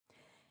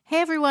Hey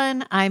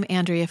everyone, I'm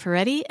Andrea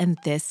Ferretti, and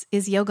this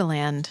is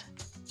Yogaland.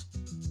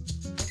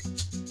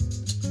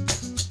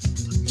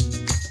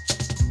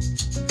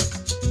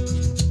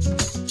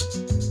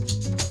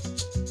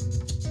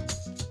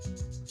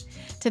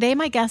 Today,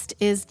 my guest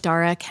is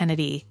Dara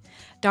Kennedy.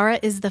 Dara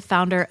is the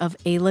founder of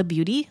Ayla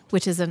Beauty,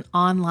 which is an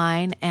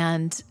online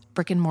and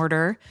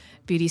brick-and-mortar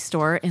beauty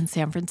store in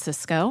San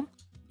Francisco.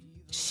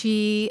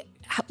 She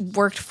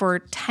worked for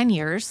 10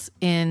 years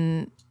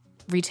in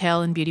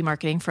retail and beauty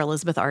marketing for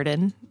Elizabeth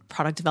Arden,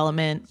 product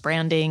development,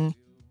 branding.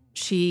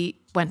 She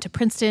went to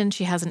Princeton.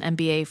 She has an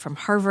MBA from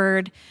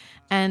Harvard.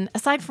 And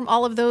aside from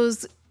all of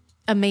those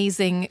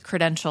amazing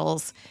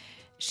credentials,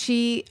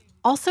 she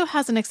also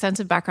has an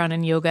extensive background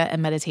in yoga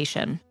and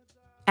meditation.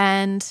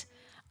 And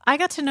I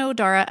got to know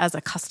Dara as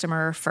a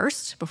customer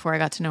first before I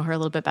got to know her a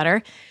little bit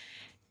better.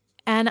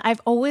 And I've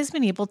always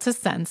been able to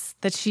sense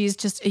that she's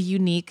just a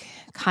unique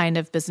kind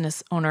of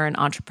business owner and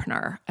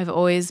entrepreneur. I've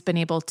always been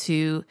able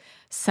to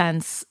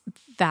sense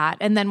that.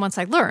 And then once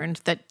I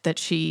learned that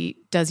she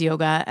does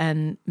yoga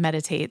and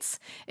meditates,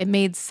 it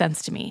made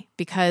sense to me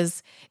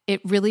because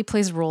it really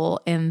plays a role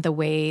in the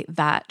way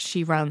that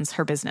she runs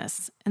her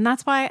business. And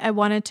that's why I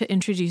wanted to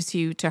introduce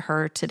you to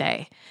her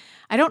today.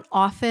 I don't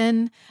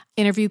often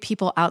interview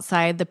people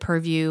outside the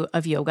purview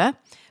of yoga,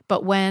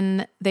 but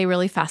when they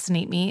really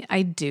fascinate me,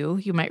 I do.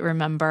 You might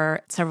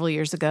remember several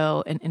years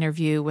ago an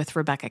interview with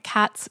Rebecca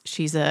Katz.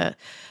 She's a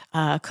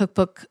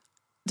cookbook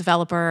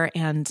developer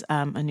and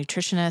a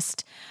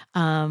nutritionist.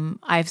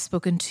 I've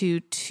spoken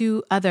to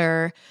two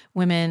other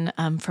women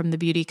from the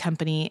beauty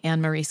company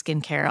Anne Marie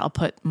Skincare. I'll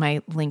put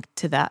my link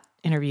to that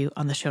interview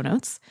on the show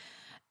notes.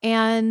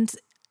 And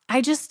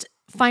I just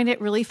find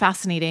it really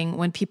fascinating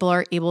when people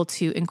are able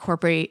to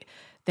incorporate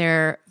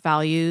their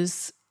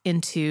values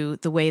into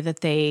the way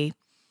that they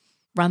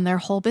run their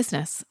whole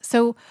business.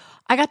 So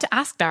I got to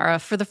ask Dara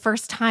for the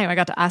first time. I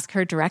got to ask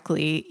her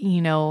directly,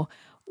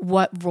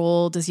 what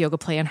role does yoga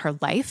play in her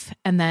life?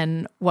 And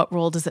then what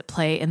role does it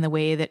play in the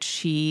way that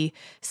she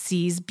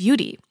sees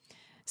beauty?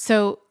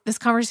 So this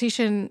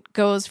conversation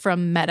goes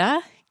from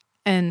meta,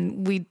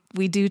 and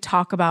we do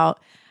talk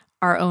about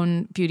our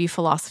own beauty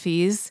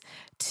philosophies,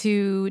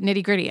 to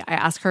nitty gritty. I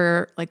ask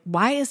her,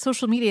 why is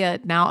social media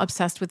now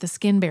obsessed with the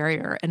skin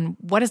barrier? And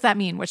what does that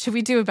mean? What should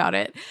we do about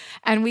it?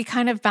 And we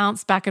kind of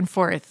bounce back and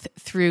forth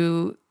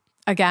through,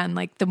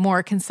 again, the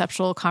more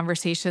conceptual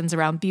conversations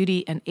around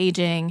beauty and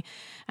aging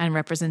and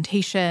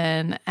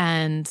representation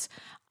and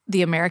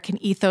the American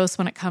ethos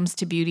when it comes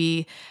to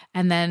beauty,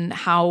 and then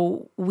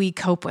how we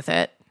cope with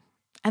it.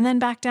 And then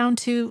back down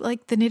to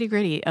the nitty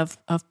gritty of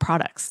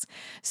products.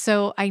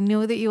 So I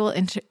know that you will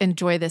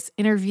enjoy this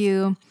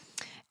interview.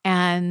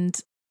 And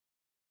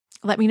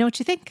let me know what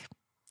you think.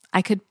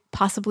 I could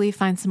possibly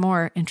find some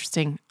more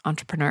interesting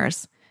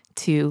entrepreneurs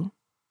to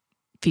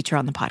feature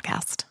on the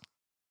podcast.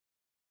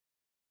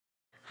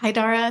 Hi,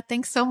 Dara.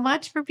 Thanks so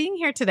much for being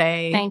here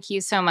today. Thank you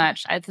so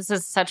much. This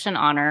is such an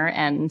honor,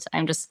 and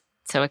I'm just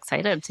so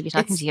excited to be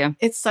talking to you.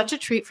 It's such a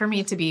treat for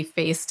me to be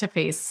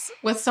face-to-face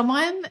with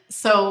someone.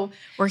 So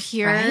we're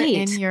here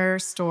in your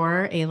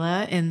store,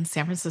 Ayla, in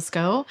San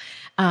Francisco.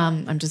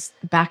 I'm just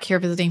back here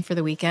visiting for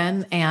the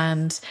weekend.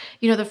 And,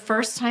 the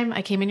first time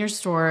I came in your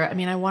store,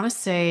 I want to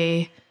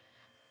say,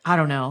 I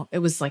don't know, it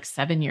was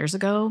 7 years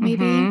ago,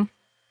 maybe. Mm-hmm.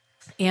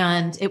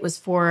 And it was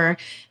for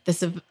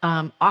this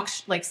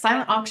auction,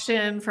 silent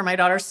auction for my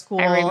daughter's school.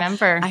 I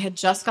remember. I had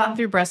just gotten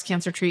through breast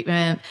cancer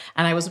treatment,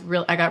 and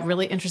I got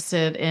really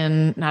interested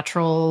in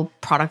natural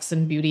products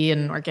and beauty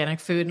and organic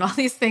food and all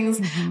these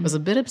things. Mm-hmm. I was a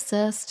bit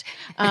obsessed,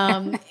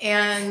 and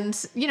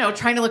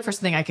trying to look for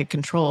something I could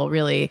control,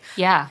 really.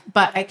 Yeah.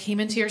 But I came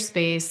into your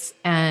space,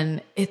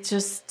 and it's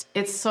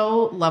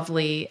so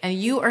lovely, and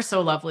you are so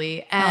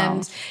lovely.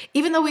 And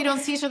even though we don't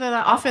see each other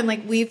that often,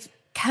 we've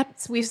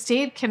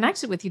stayed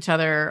connected with each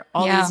other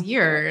all these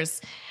years.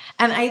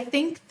 And I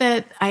think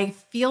that I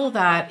feel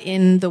that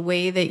in the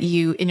way that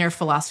in your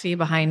philosophy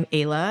behind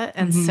Ayla.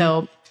 And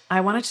so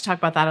I wanted to talk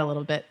about that a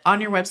little bit.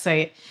 On your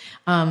website,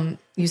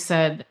 you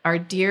said, our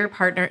dear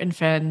partner and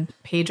friend,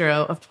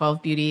 Pedro of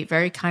 12 Beauty,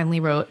 very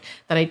kindly wrote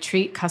that I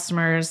treat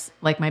customers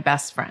like my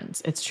best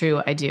friends. It's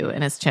true, I do,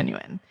 and it's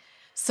genuine.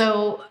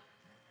 So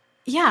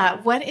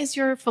what is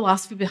your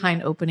philosophy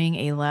behind opening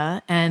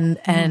Ayla,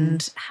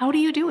 and how do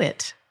you do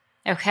it?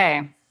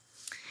 Okay.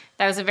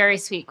 That was a very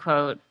sweet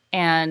quote.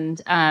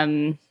 And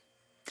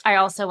I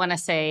also want to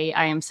say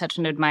I am such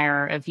an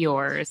admirer of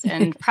yours,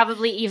 and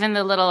probably even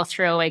the little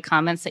throwaway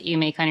comments that you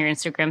make on your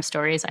Instagram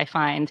stories,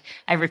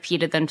 I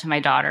repeated them to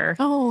my daughter.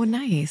 Oh,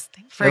 nice.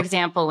 Thank you. For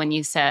example, when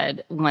you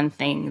said one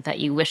thing that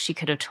you wish you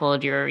could have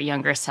told your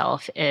younger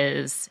self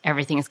is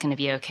everything is going to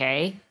be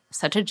okay.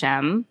 Such a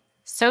gem.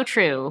 So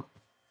true.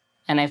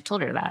 And I've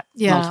told her that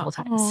multiple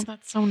times. Oh,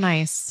 that's so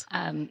nice.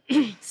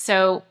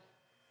 So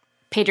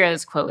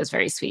Pedro's quote was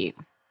very sweet.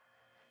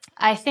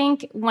 I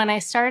think when I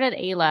started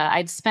Ayla,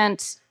 I'd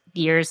spent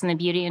years in the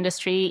beauty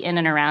industry, in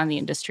and around the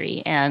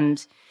industry,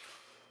 and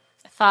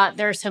thought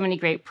there are so many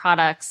great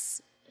products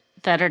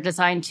that are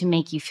designed to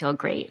make you feel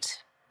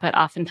great. But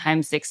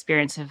oftentimes the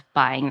experience of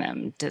buying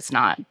them does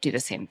not do the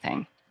same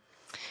thing.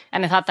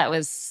 And I thought that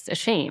was a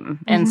shame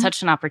and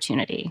such an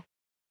opportunity.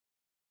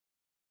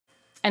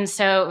 And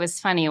so it was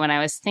funny when I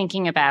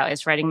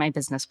was writing my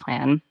business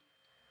plan,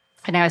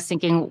 and I was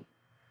thinking,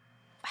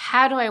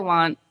 how do I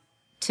want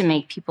to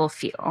make people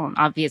feel? And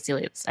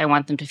obviously, I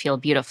want them to feel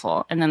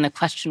beautiful. And then the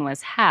question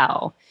was,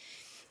 how?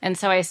 And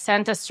so I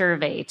sent a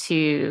survey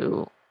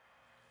to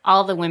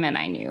all the women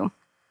I knew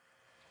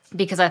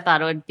because I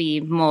thought it would be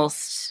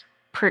most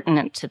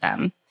pertinent to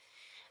them.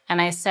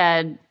 And I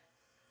said,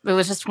 it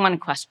was just one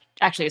question.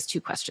 Actually, it was two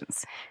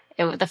questions.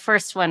 The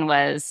first one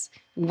was,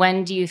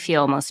 when do you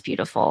feel most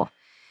beautiful?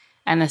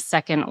 And the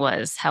second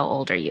was, how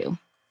old are you?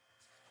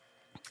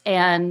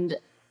 And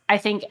I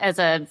think as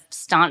a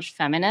staunch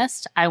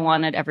feminist, I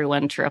wanted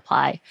everyone to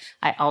reply,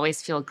 I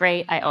always feel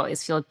great. I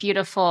always feel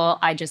beautiful.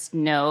 I just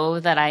know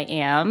that I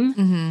am.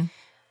 Mm-hmm.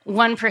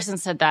 One person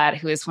said that,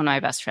 who is one of my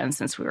best friends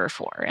since we were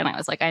 4. And I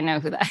was like, I know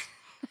who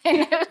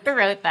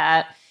wrote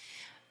that.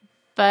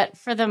 But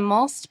for the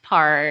most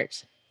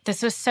part,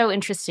 this was so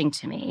interesting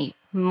to me.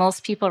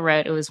 Most people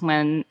wrote it was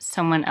when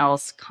someone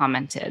else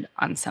commented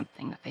on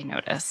something that they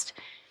noticed.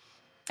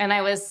 And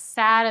I was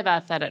sad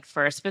about that at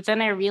first, but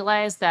then I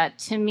realized that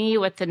to me,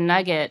 what the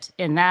nugget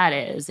in that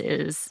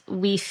is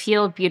we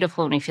feel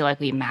beautiful when we feel like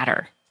we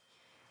matter.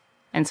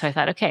 And so I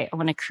thought, okay, I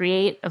want to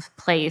create a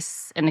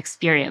place, an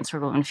experience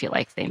where women feel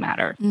like they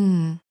matter.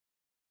 Mm.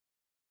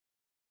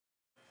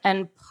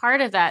 And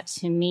part of that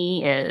to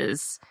me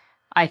is,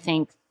 I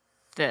think,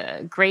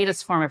 the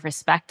greatest form of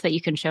respect that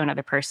you can show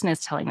another person is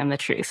telling them the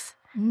truth.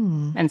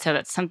 Mm. And so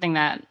that's something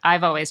that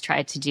I've always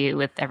tried to do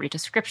with every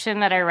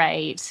description that I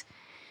write,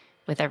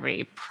 with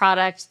every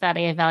product that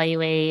I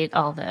evaluate,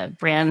 all the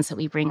brands that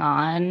we bring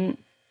on.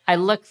 I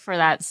look for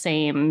that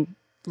same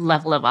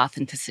level of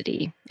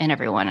authenticity in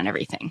everyone and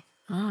everything.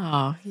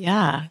 Oh,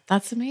 yeah.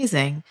 That's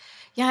amazing.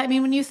 Yeah. I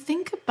mean, when you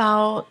think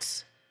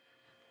about,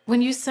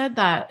 when you said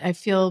that, I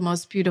feel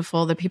most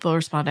beautiful, that people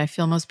respond, I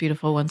feel most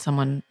beautiful when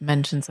someone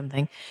mentions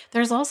something.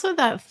 There's also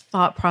that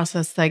thought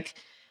process, like,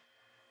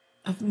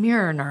 of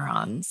mirror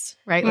neurons,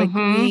 right?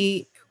 Mm-hmm.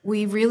 Like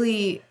we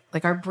really,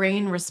 like, our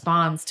brain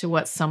responds to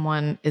what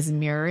someone is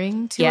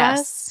mirroring to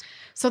us.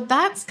 So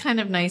that's kind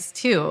of nice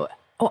too.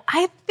 Oh,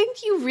 I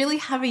think you really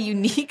have a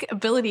unique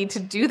ability to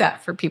do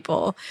that for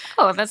people.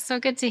 Oh, that's so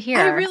good to hear.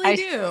 I really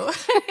do.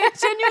 I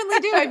genuinely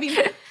do. I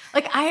mean,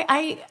 like,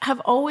 I have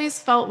always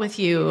felt with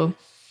you,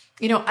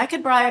 you know, I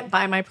could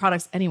buy my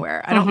products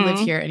anywhere. I don't live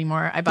here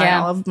anymore. I buy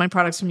all of my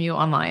products from you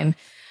online.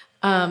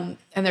 And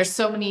there's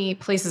so many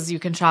places you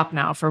can shop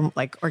now for,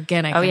 like,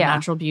 organic and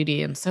natural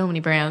beauty and so many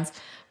brands.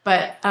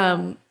 But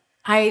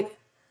I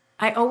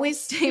always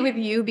stay with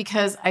you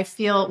because I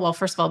feel, well,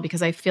 first of all,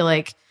 because I feel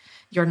like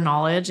your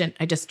knowledge, and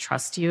I just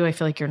trust you. I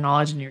feel like your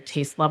knowledge and your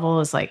taste level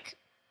is, like,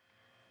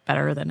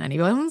 better than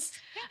anyone's.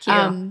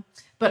 Thank you.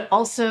 But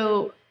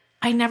also,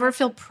 I never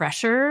feel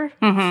pressure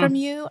from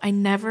you. I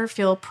never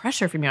feel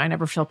pressure from you. I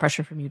never feel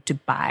pressure from you to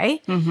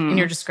buy. In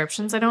your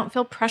descriptions, I don't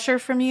feel pressure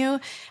from you.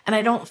 And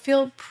I don't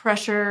feel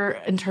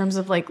pressure in terms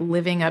of, like,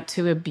 living up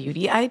to a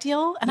beauty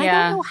ideal. And I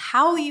don't know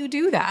how you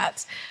do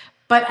that.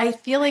 But I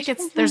feel like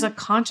there's a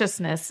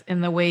consciousness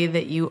in the way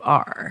that you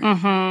are.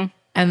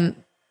 And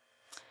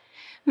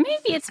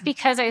maybe it's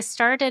because I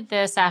started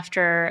this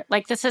after,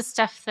 like, this is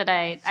stuff that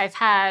I've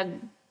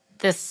had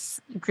this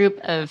group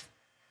of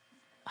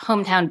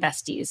hometown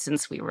besties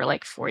since we were,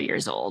 like, 4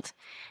 years old.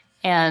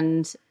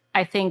 And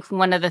I think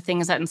one of the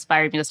things that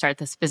inspired me to start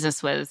this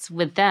business was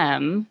with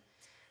them,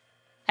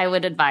 I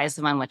would advise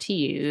them on what to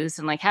use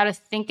and, like, how to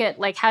think it,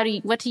 like,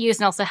 what to use,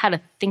 and also how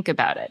to think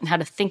about it and how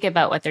to think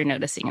about what they're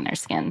noticing in their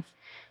skin.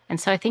 And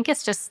so I think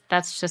that's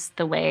just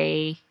the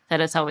way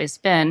that it's always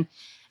been.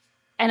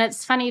 And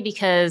it's funny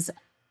because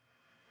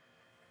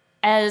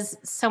as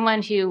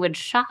someone who would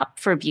shop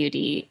for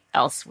beauty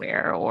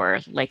elsewhere or,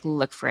 like,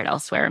 look for it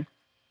elsewhere,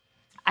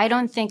 I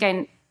don't think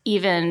I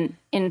even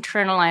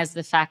internalized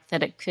the fact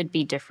that it could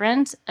be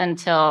different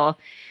until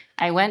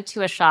I went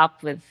to a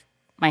shop with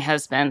my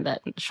husband,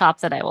 that shop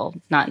that I will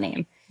not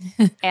name.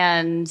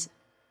 And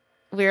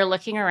we were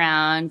looking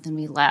around and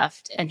we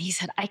left, and he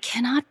said, I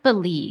cannot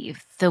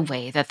believe the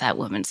way that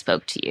woman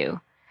spoke to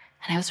you.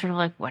 And I was sort of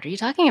like, what are you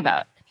talking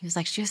about? He was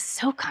like, she was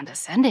so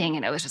condescending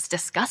and it was just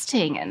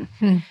disgusting.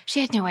 And she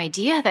had no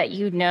idea that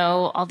you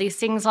know all these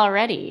things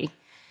already.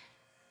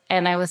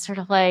 And I was sort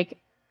of like,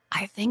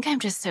 I think I'm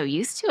just so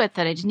used to it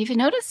that I didn't even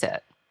notice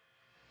it.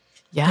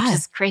 Yeah. Which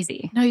is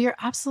crazy. No, you're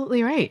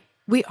absolutely right.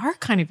 We are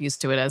kind of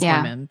used to it as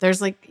women.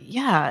 There's, like,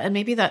 and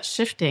maybe that's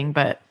shifting,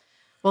 but,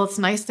 well, it's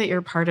nice that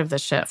you're part of the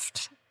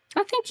shift.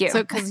 Oh, thank you.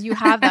 So, because you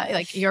have that,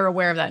 like, you're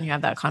aware of that and you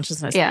have that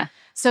consciousness. Yeah.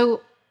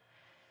 So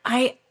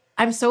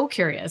I'm so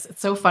curious.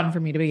 It's so fun for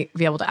me to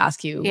be able to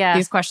ask you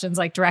these questions,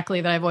 like,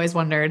 directly, that I've always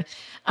wondered.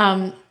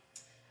 One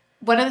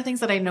of the things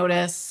that I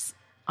notice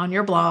on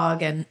your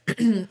blog and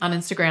on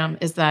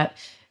Instagram is that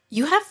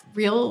you have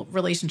real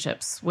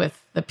relationships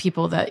with the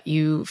people that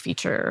you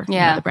feature,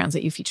 the brands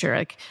that you feature.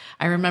 Like,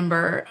 I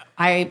remember,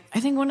 I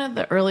think one of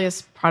the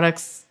earliest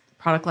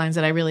product lines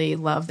that I really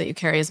love that you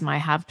carry is My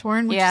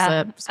Havtorn, which is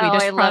Yeah. a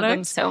Swedish I product. love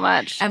them so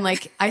much. And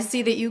like, I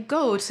see that you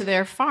go to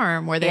their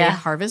farm where they Yeah.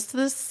 harvest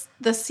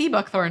the sea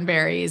buckthorn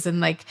berries, and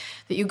like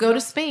that you go to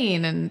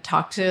Spain and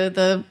talk to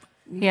the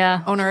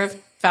Yeah.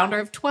 founder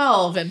of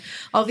 12 and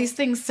all these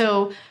things.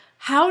 So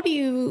how do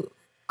you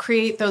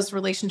create those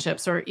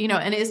relationships, or, you know,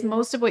 and is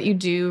most of what you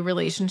do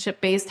relationship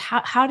based?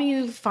 How do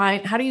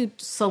you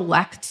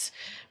select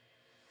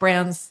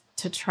brands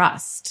to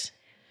trust?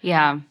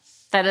 Yeah,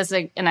 that is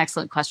an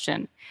excellent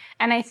question.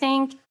 And I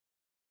think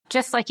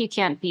just like you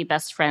can't be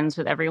best friends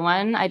with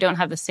everyone, I don't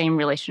have the same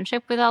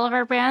relationship with all of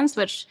our brands,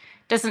 which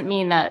doesn't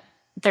mean that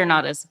they're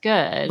not as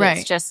good. Right.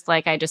 It's just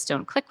like I just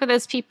don't click with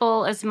those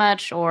people as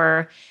much,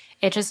 or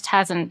it just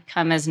hasn't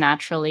come as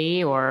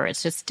naturally, or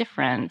it's just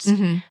different.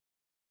 Mm-hmm.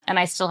 And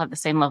I still have the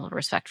same level of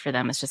respect for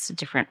them. It's just a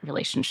different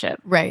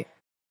relationship. Right.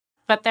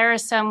 But there are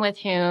some with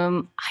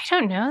whom, I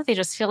don't know, they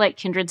just feel like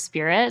kindred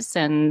spirits.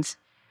 And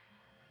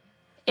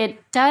it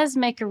does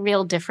make a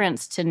real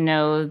difference to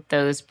know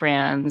those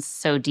brands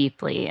so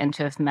deeply and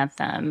to have met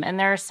them. And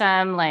there are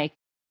some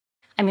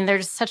they're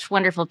just such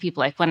wonderful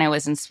people. Like when I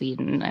was in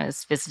Sweden, I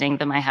was visiting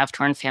the My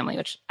Havtorn family,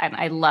 which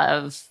I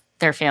love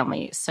their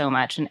family so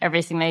much. And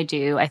everything they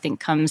do, I think,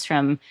 comes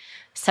from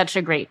such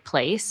a great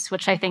place,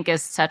 which I think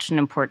is such an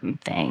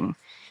important thing.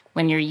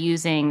 When you're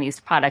using these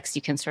products,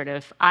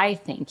 I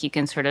think you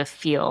can sort of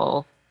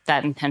feel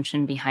that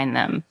intention behind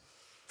them.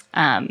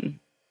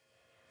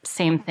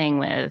 Same thing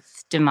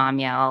with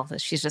Demamiel.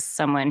 She's just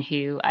someone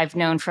who I've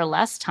known for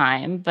less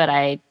time, but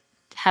I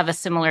have a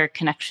similar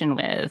connection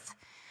with.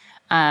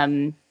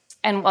 And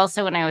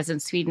also when I was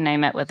in Sweden, I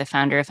met with the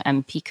founder of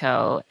M.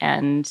 Pico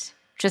and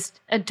just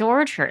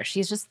adored her.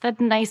 She's just the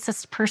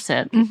nicest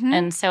person. Mm-hmm.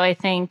 And so I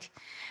think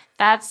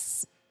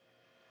that's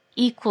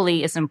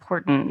equally as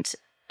important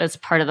as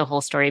part of the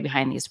whole story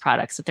behind these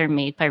products, that they're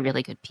made by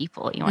really good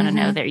people. You want to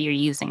know that you're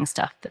using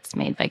stuff that's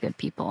made by good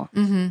people.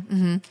 Mm-hmm.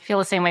 Mm-hmm. I feel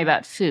the same way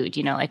about food.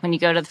 You know, like when you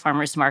go to the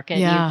farmer's market,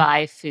 you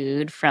buy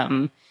food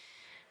from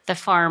the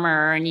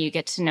farmer and you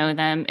get to know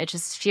them. It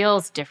just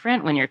feels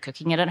different when you're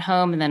cooking it at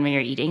home, and then when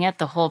you're eating it,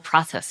 the whole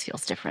process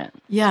feels different.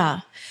 Yeah.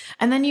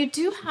 And then you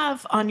do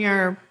have on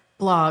your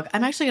blog,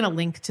 I'm actually going to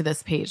link to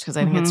this page because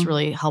I think it's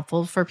really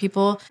helpful for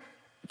people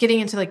getting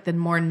into like the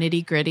more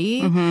nitty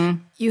gritty.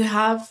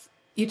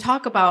 You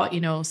talk about,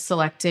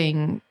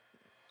 selecting,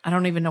 I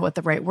don't even know what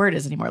the right word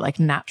is anymore, like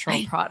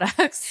natural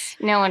products.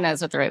 No one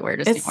knows what the right word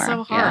is It's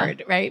anymore. so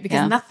hard, right?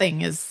 Because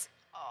nothing is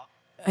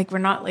like, we're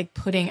not like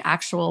putting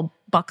actual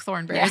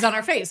buckthorn berries on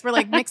our face. We're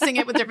like mixing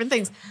it with different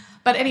things.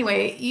 But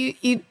anyway,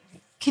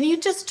 can you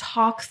just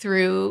talk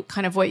through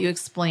kind of what you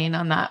explain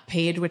on that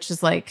page, which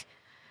is like,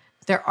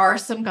 there are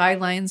some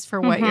guidelines for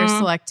what you're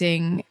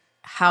selecting.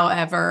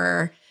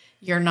 However,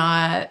 you're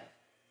not,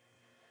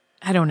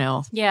 I don't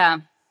know. Yeah.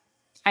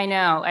 I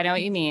know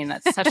what you mean.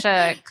 That's such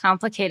a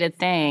complicated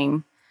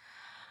thing.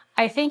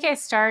 I think I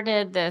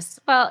started this,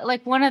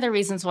 one of the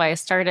reasons why I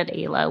started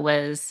Aela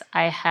was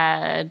I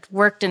had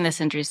worked in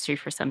this industry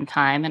for some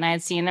time, and I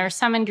had seen there were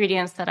some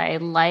ingredients that I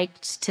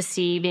liked to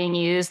see being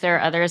used. There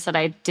are others that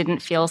I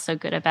didn't feel so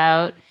good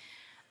about.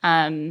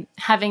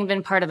 Having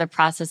been part of the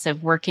process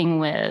of working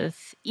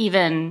with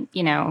even,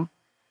 an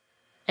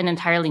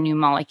entirely new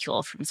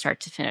molecule from start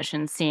to finish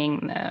and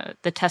seeing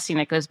the testing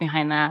that goes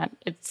behind that,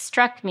 it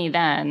struck me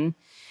then.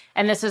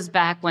 And this was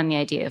back when the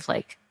idea of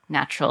like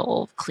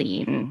natural,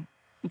 clean,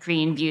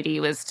 green beauty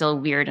was still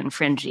weird and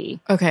fringy.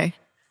 Okay.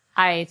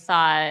 I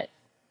thought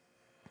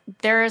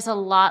there's a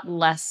lot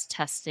less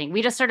testing.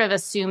 We just sort of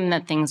assume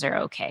that things are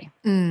okay.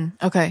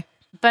 Okay.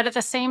 But at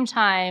the same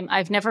time,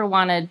 I've never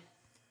wanted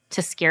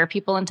to scare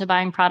people into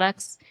buying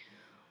products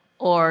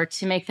or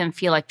to make them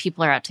feel like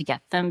people are out to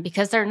get them,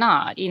 because they're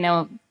not.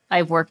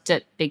 I've worked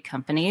at big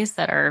companies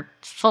that are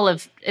full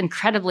of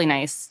incredibly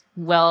nice,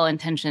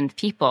 well-intentioned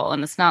people.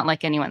 And it's not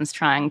like anyone's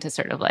trying to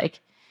sort of like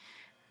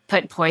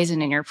put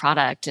poison in your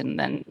product and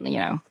then,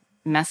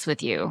 mess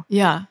with you.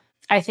 Yeah.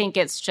 I think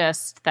it's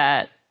just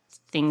that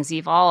things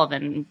evolve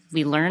and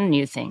we learn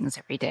new things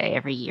every day,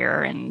 every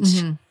year.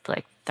 And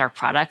like our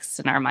products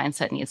and our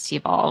mindset needs to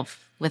evolve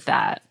with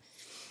that.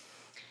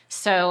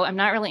 So I'm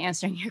not really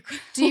answering your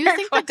question. Do you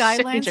think the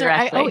guidelines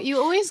directly. you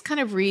always kind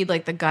of read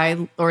like the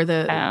guide or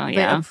the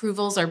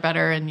approvals are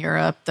better in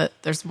Europe, that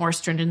there's more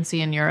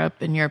stringency in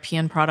Europe in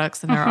European products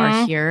than there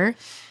are here.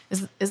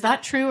 Is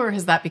that true, or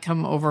has that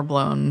become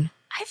overblown?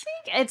 I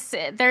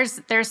think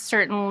there's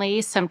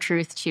certainly some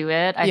truth to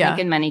it. I think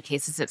in many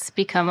cases it's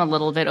become a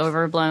little bit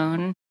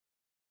overblown.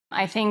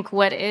 I think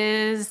what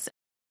is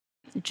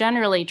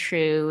generally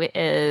true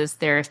is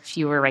there are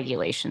fewer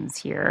regulations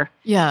here.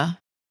 Yeah.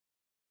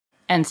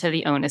 And so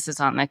the onus is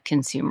on the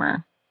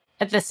consumer.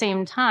 At the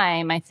same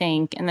time, I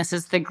think, and this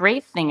is the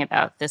great thing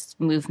about this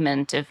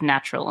movement of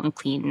natural and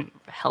clean,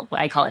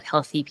 I call it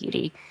healthy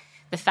beauty,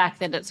 the fact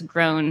that it's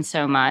grown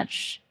so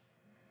much,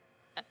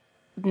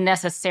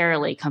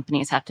 necessarily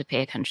companies have to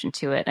pay attention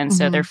to it. And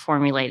so they're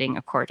formulating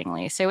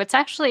accordingly. So it's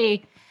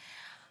actually,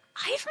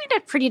 I find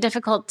it pretty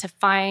difficult to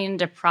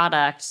find a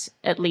product,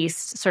 at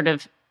least sort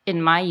of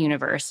in my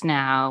universe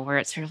now where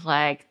it's sort of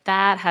like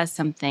that has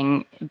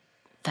something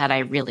that I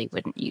really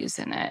wouldn't use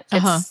in it.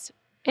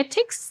 It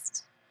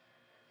takes,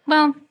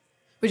 well,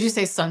 would you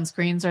say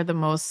sunscreens are the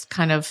most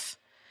kind of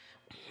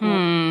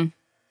not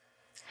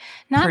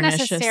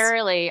pernicious?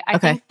 necessarily. I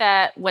think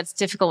that what's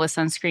difficult with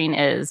sunscreen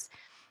is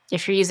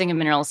if you're using a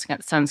mineral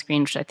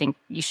sunscreen, which I think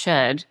you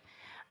should,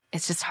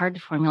 it's just hard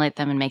to formulate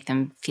them and make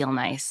them feel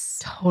nice.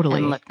 Totally.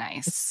 And look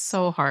nice. It's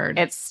so hard.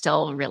 It's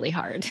still really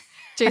hard.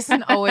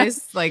 Jason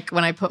always, like,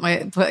 when I put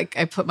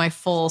my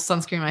full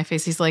sunscreen on my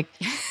face, he's like,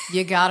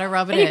 you gotta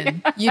rub it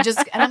in. You just,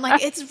 and I'm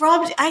like, it's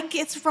rubbed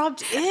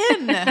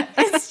in.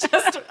 It's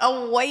just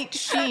a white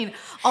sheen.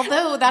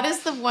 Although that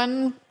is the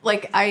one,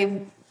 like,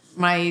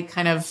 my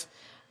kind of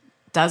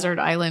desert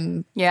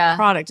island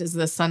product is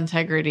the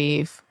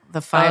Suntegrity, the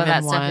 5-in-1.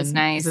 That stuff is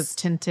nice. It's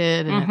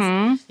tinted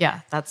and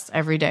that's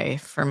every day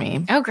for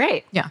me. Oh,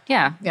 great. Yeah.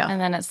 And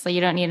then it's like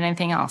you don't need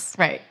anything else.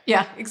 Right.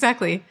 Yeah,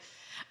 exactly.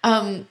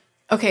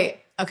 Okay.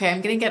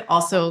 I'm going to get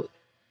also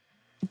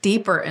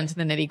deeper into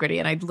the nitty gritty.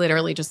 And I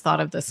literally just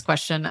thought of this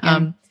question,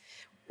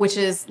 which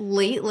is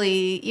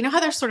lately, you know how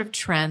there's sort of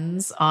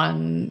trends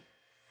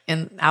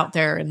out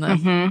there in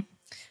the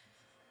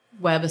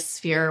web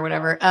sphere or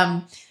whatever.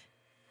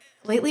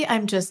 Lately,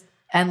 I'm just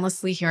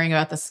endlessly hearing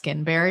about the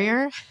skin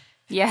barrier.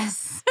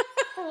 Yes.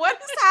 What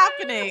is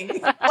happening?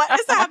 What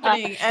is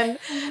happening? And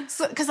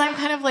so, because I'm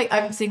kind of like,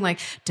 I'm seeing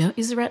like, don't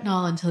use a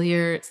retinol until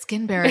your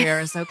skin barrier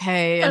is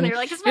okay. And you're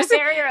like, is my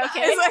barrier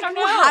okay? It's like,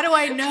 how do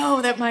I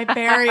know that my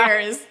barrier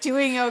is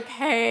doing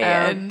okay?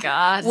 And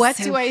God, what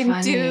do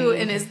I do?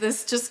 And is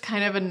this just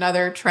kind of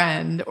another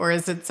trend, or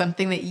is it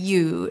something that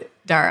you,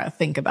 Dara,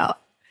 think about?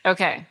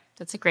 Okay,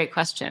 that's a great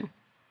question.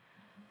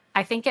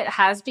 I think it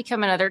has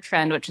become another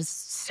trend, which is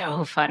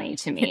so funny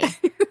to me.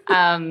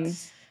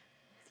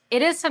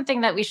 It is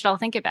something that we should all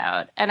think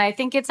about. And I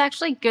think it's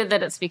actually good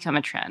that it's become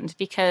a trend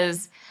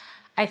because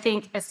I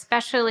think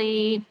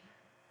especially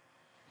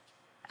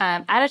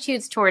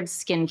attitudes towards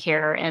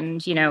skincare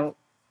and, you know,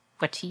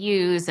 what to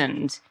use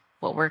and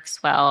what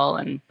works well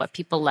and what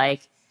people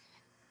like,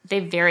 they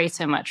vary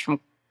so much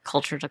from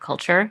culture to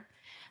culture,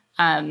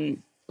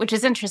 which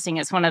is interesting.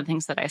 It's one of the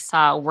things that I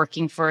saw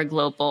working for a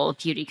global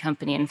beauty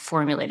company and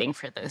formulating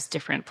for those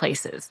different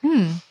places.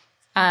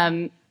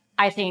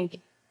 I think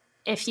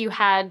if you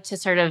had to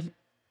sort of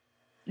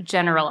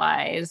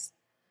generalize,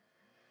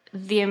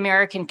 the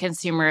American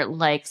consumer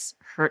likes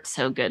Hurt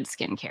So Good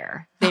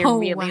skincare. They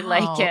really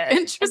like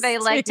it. They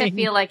like to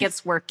feel like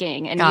it's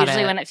working. And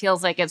usually when it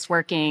feels like it's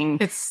working,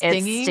 it's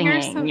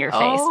stinging your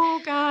face.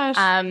 Oh,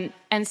 gosh.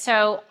 And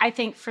so I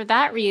think for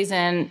that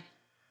reason,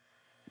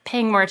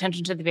 paying more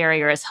attention to the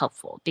barrier is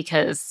helpful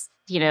because,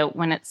 you know,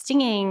 when it's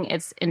stinging,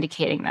 it's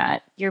indicating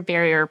that your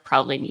barrier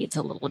probably needs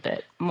a little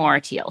bit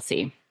more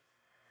TLC.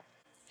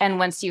 And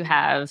once you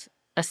have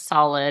a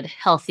solid,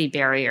 healthy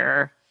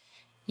barrier,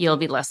 you'll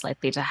be less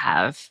likely to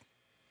have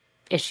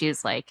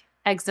issues like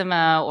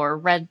eczema or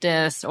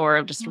redness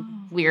or just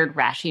weird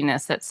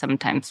rashiness that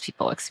sometimes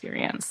people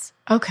experience.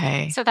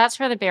 Okay. So that's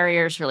where the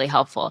barrier is really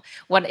helpful.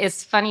 What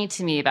is funny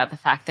to me about the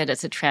fact that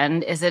it's a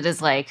trend is it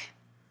is like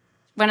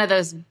one of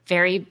those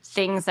very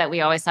things that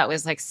we always thought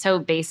was like so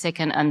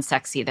basic and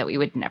unsexy that we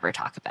would never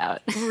talk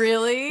about.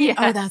 Really? Yeah.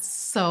 Oh, that's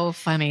so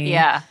funny.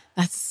 Yeah.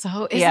 That's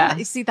so, Yeah.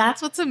 See,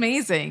 that's what's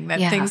amazing, that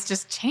things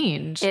just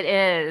change. It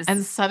is.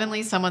 And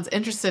suddenly someone's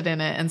interested in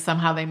it and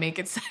somehow they make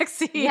it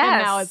sexy Yes,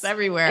 and now it's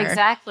everywhere.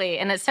 Exactly.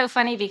 And it's so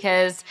funny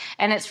because,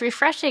 and it's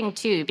refreshing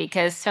too,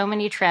 because so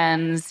many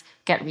trends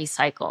get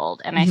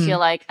recycled. And I feel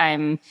like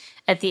I'm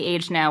at the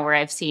age now where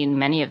I've seen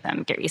many of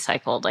them get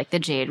recycled, like the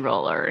jade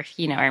roller.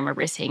 You know, I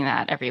remember seeing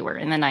that everywhere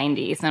in the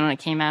 90s. And when it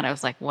came out, I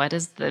was like, what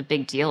is the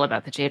big deal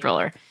about the jade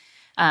roller?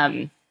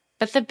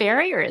 But the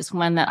barrier is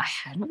one that I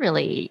hadn't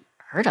really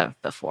heard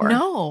of before.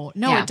 No,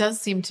 It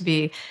does seem to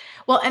be.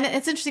 Well, and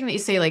it's interesting that you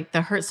say like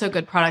the Hurt So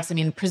Good products. I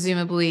mean,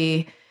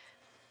 presumably,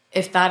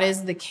 if that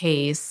is the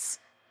case,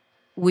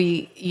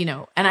 we, you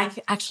know, and I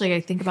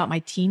think about my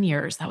teen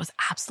years. That was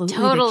absolutely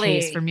the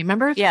case for me.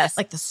 Remember? Yes.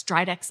 Like the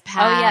Stridex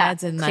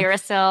pads and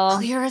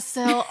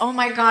Clearasil. Oh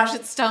my gosh,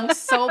 it stung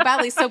so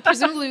badly. So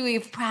presumably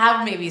we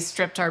have maybe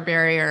stripped our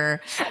barrier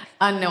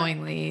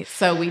unknowingly.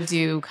 So we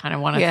do kind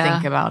of want to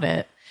think about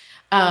it.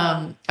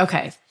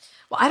 Okay.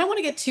 Well, I don't want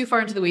to get too far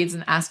into the weeds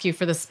and ask you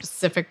for the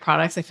specific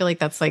products. I feel like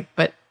that's like,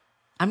 but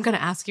I'm going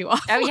to ask you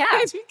offline. Oh yeah,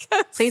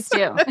 please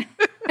do.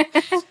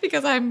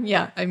 Because I'm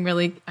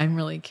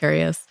really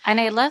curious. And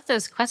I love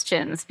those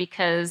questions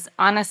because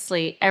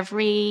honestly,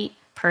 every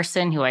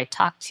person who I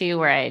talk to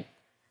where I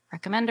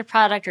recommend a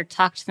product or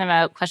talk to them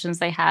about questions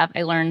they have,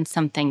 I learn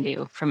something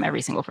new from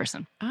every single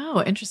person.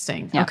 Oh,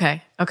 interesting. Yeah.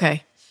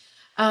 Okay.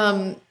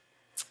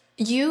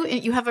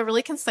 You have a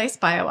really concise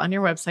bio on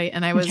your website,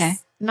 and I was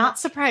not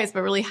surprised,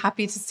 but really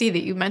happy to see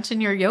that you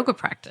mentioned your yoga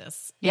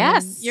practice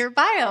in your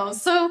bio.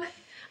 So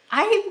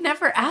I've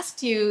never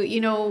asked you, you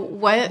know,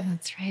 what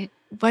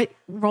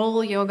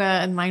role yoga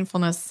and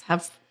mindfulness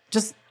have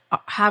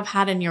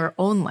had in your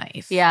own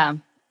life. Yeah.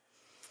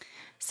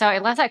 So I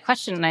love that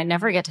question, and I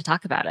never get to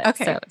talk about it.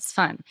 Okay. So it's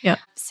fun. Yeah.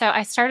 So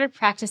I started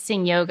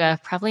practicing yoga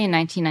probably in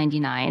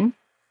 1999,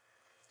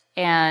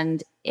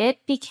 and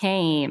it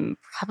became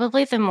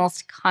probably the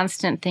most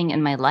constant thing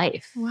in my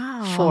life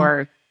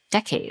for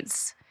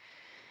decades.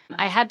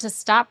 I had to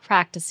stop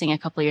practicing a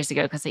couple of years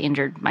ago because I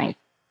injured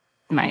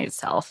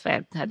myself.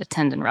 I had a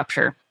tendon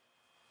rupture.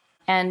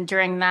 And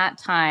during that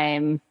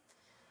time,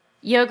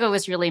 yoga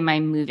was really my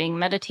moving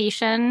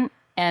meditation.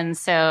 And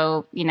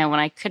so, when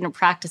I couldn't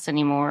practice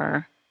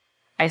anymore,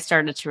 I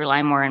started to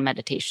rely more on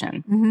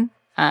meditation,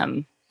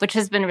 which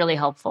has been really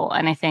helpful.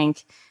 And I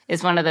think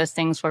is one of those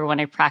things where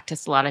when I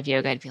practiced a lot of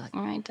yoga, I'd be like,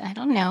 all right, I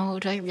don't know.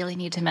 Do I really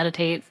need to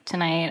meditate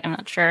tonight? I'm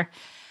not sure.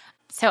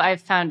 So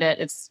I've found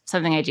it's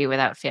something I do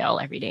without fail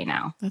every day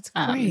now. That's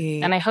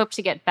great. And I hope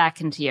to get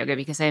back into yoga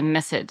because I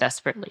miss it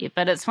desperately.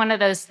 But it's one of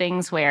those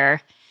things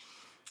where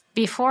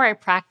before I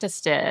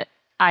practiced it,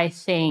 I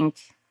think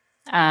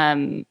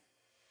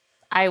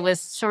I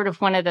was sort of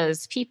one of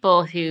those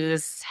people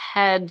whose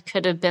head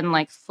could have been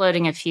like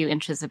floating a few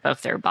inches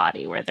above their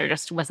body, where there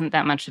just wasn't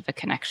that much of a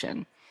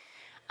connection.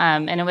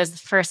 And it was the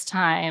first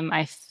time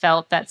I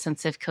felt that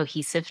sense of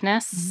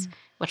cohesiveness,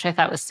 which I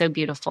thought was so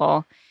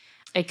beautiful.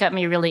 It got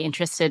me really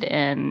interested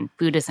in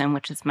Buddhism,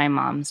 which is my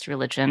mom's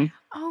religion.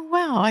 Oh,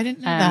 wow. I didn't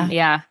know that.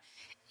 Yeah.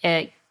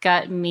 It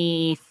got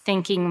me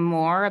thinking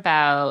more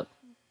about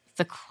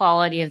the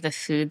quality of the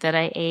food that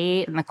I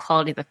ate and the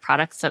quality of the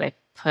products that I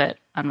put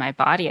on my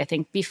body. I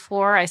think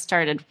before I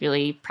started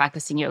really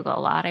practicing yoga a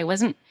lot, I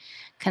wasn't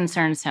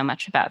concerned so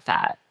much about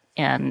that.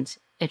 And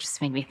it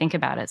just made me think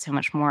about it so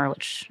much more,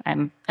 which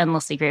I'm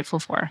endlessly grateful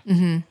for.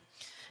 Mm-hmm.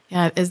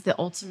 Yeah, it is the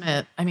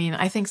ultimate. I mean,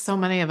 I think so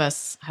many of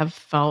us have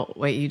felt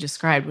what you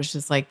described, which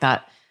is like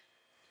that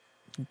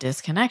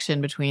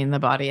disconnection between the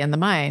body and the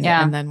mind.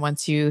 Yeah. And then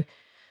once you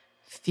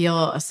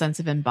feel a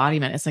sense of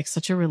embodiment, it's like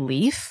such a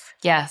relief.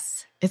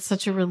 Yes. It's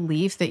such a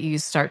relief that you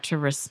start to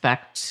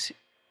respect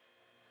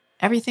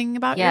everything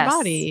about your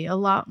body a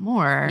lot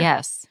more.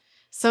 Yes.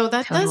 So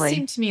that Totally. does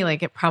seem to me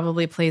like it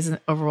probably plays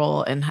a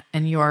role in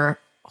your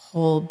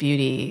whole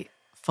beauty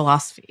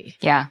philosophy.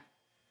 Yeah.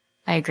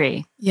 I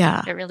agree.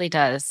 Yeah. It really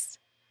does.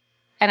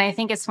 And I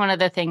think it's one of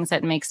the things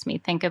that makes me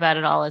think about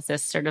it all is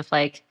this sort of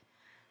like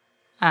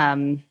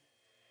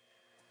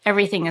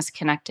everything is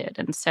connected.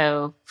 And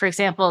so, for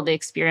example, the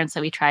experience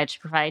that we try to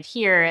provide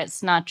here,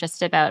 it's not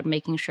just about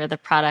making sure the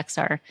products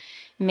are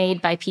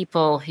made by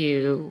people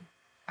who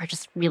are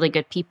just really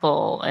good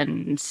people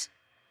and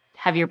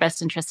have your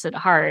best interests at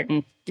heart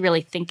and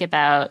really think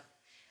about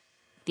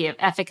the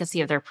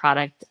efficacy of their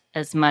product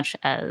as much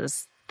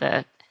as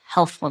the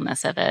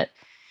healthfulness of it.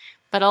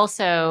 But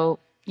also,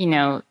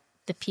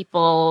 the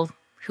people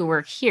who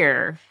work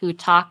here, who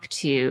talk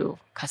to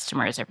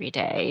customers every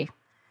day,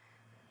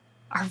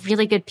 are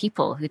really good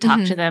people who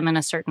talk to them in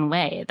a certain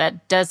way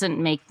that doesn't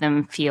make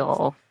them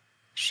feel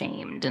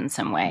shamed in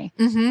some way.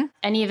 Mm-hmm.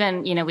 And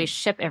even, we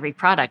ship every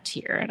product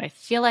here. And I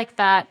feel like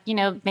that,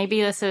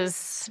 maybe this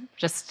is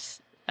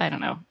just, I don't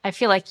know. I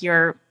feel like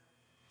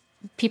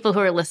people who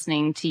are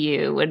listening to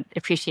you would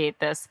appreciate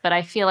this, but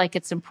I feel like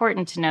it's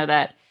important to know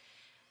that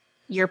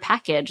your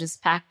package is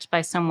packed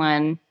by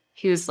someone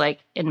who's like,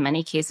 in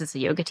many cases, a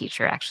yoga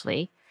teacher,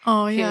 actually.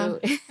 Oh, yeah.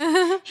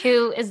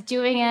 Who is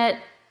doing it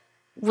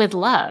with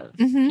love.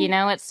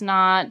 Mm-hmm. It's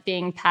not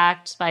being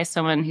packed by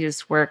someone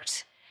who's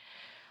worked,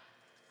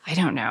 I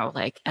don't know,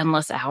 like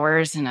endless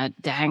hours in a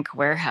dank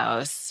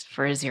warehouse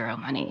for zero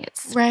money.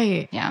 It's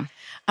right. Yeah.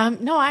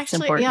 No,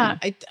 actually, yeah,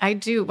 I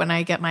do. When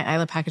I get my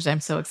Isla package, I'm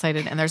so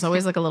excited. And there's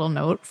always like a little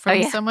note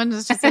from someone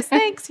that just says,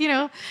 thanks,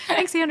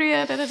 thanks,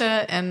 Andrea, da, da,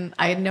 da. And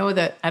I know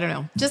that, I don't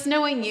know, just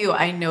knowing you,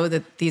 I know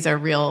that these are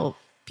real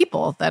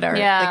people that are,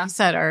 like you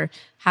said, are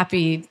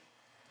happy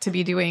to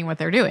be doing what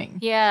they're doing.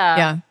 Yeah.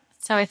 Yeah.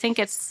 So I think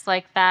it's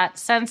like that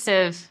sense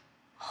of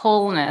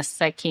wholeness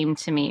that came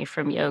to me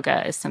from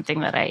yoga is something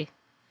that I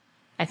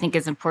think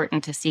is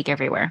important to seek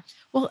everywhere.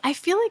 Well, I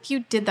feel like you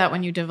did that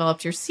when you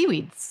developed your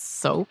seaweed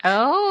soap.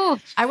 Oh.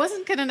 I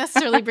wasn't going to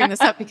necessarily bring this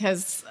up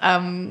because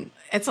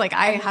it's like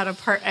I had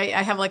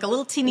I have like a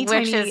little teeny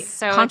tiny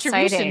contribution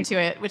exciting to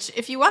it, which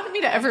if you wanted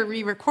me to ever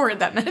re-record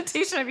that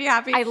meditation, I'd be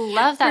happy. I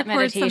love that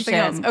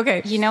meditation.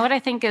 Okay. You know what I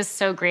think is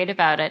so great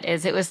about it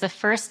is it was the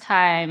first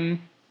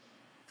time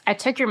I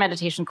took your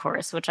meditation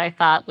course, which I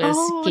thought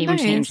was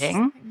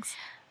game-changing.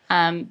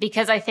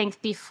 Because I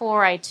think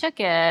before I took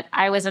it,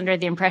 I was under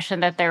the impression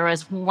that there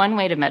was one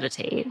way to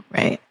meditate.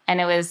 Right. And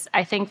it was,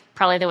 I think,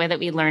 probably the way that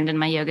we learned in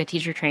my yoga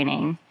teacher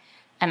training.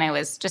 And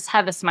I just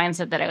had this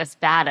mindset that I was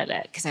bad at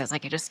it because I was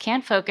like, I just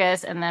can't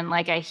focus. And then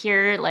like I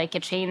hear like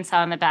a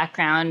chainsaw in the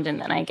background and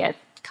then I get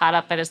caught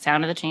up by the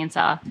sound of the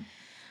chainsaw.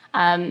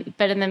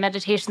 But in the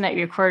meditation that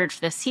you recorded for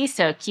the Sea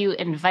Soak, you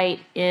invite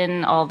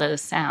in all those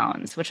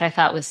sounds, which I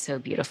thought was so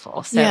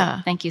beautiful. So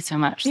thank you so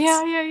much.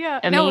 Yeah.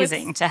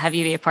 Amazing to have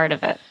you be a part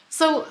of it.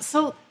 So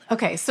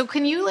okay. So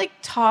can you like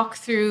talk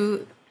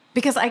through,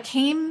 because I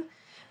came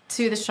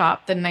to the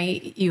shop the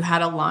night you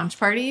had a launch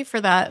party for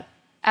that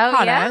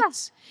Oh, yeah.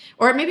 product.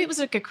 Or maybe it was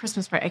like a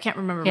Christmas party. I can't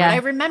remember. Yeah. But I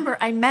remember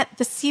I met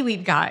the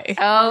seaweed guy.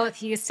 Oh,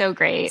 he's so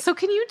great. So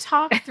can you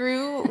talk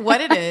through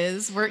what it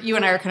is? You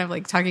and I are kind of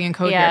like talking in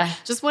code Yeah. here.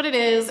 Just what it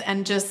is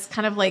and just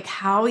kind of like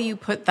how you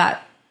put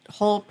that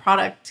whole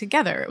product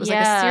together. It was like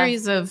a Yeah.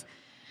 series of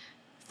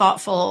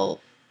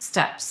thoughtful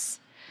steps.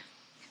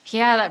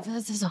 Yeah,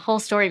 there's a whole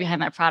story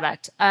behind that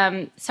product.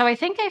 So I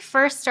think I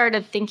first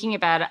started thinking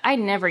about it. I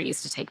never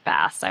used to take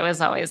baths. I was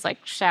always like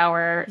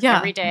shower Yeah.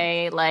 every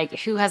day. Like,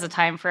 who has a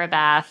time for a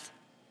bath?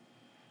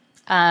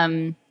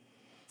 And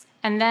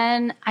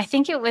then I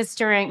think it was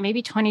during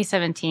maybe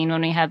 2017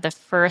 when we had the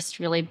first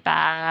really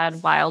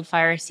bad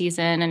wildfire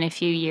season in a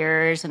few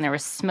years, and there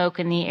was smoke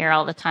in the air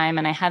all the time.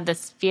 And I had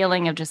this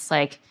feeling of just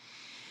like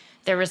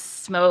there was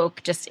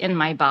smoke just in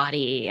my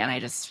body, and I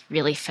just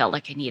really felt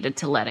like I needed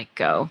to let it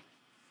go.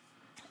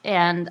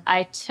 And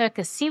I took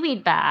a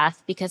seaweed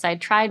bath because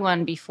I'd tried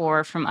one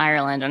before from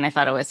Ireland, and I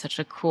thought it was such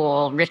a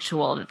cool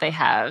ritual that they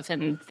have.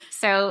 And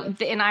so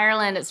in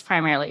Ireland, it's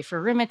primarily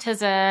for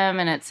rheumatism,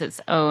 and it's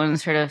its own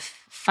sort of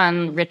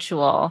fun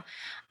ritual.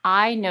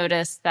 I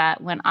noticed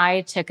that when I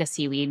took a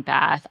seaweed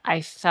bath,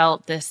 I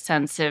felt this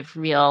sense of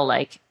real,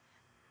 like,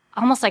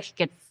 almost like I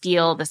could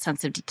feel the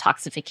sense of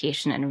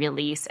detoxification and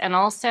release. And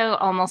also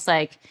almost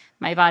like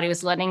my body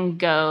was letting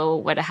go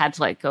what it had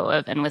to let go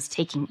of and was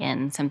taking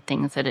in some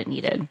things that it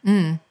needed.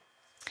 And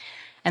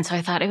so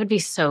I thought it would be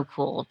so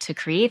cool to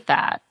create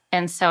that.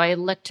 And so I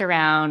looked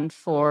around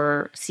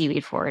for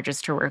seaweed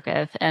foragers to work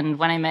with. And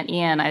when I met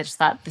Ian, I just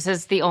thought, this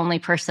is the only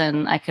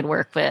person I could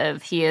work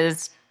with. He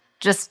is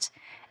just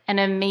an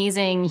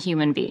amazing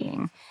human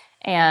being.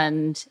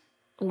 And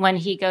when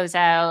he goes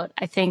out,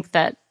 I think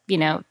that, you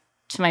know,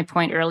 to my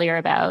point earlier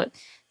about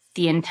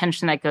the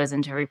intention that goes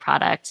into every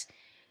product,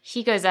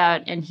 he goes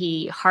out and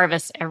he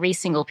harvests every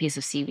single piece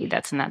of seaweed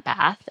that's in that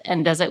bath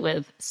and does it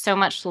with so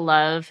much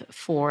love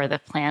for the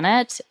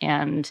planet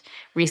and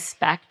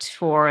respect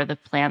for the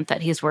plant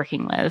that he's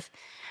working with.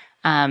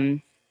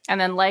 And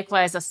then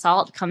likewise, the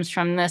salt comes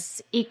from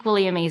this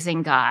equally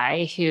amazing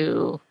guy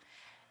who,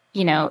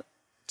 you know,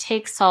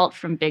 takes salt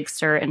from Big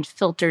Sur and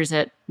filters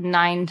it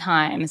 9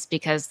 times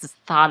because the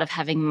thought of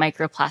having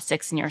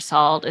microplastics in your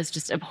salt is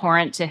just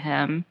abhorrent to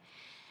him.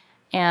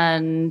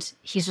 And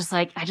he's just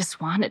like, I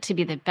just want it to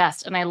be the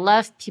best. And I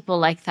love people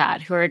like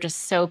that who are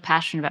just so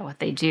passionate about what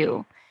they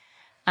do.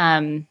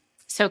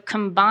 So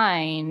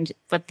combined,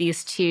 what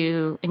these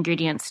two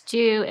ingredients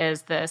do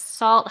is the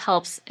salt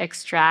helps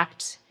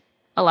extract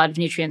a lot of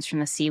nutrients from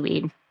the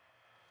seaweed.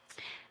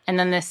 And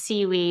then the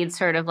seaweed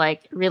sort of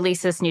like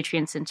releases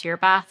nutrients into your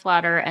bath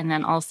water. And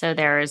then also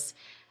there's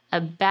a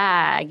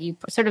bag. You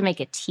sort of make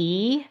a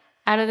tea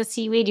out of the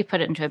seaweed. You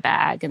put it into a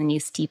bag and then you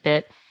steep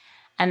it.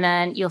 And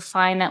then you'll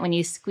find that when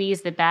you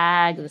squeeze the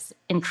bag, this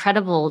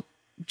incredible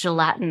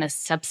gelatinous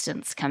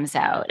substance comes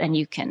out, and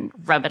you can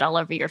rub it all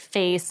over your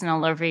face and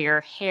all over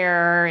your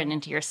hair and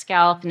into your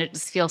scalp. And it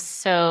just feels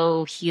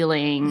so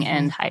healing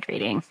and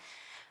hydrating.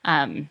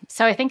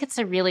 So I think it's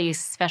a really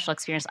special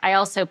experience. I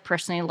also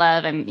personally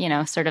love, I'm, you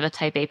know, sort of a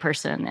type A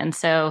person. And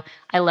so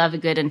I love a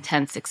good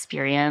intense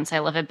experience. I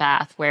love a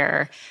bath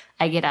where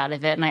I get out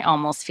of it and I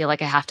almost feel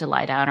like I have to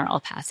lie down or I'll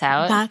pass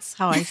out. That's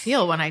how I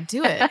feel when I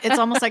do it. It's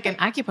almost like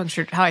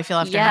how I feel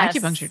after an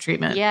acupuncture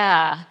treatment.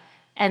 Yeah.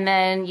 And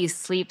then you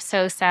sleep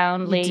so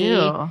soundly.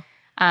 You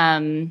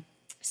do.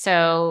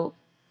 So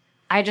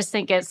I just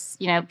think it's,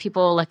 you know,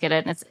 people look at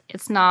it and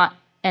it's not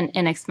an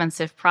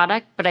inexpensive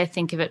product, but I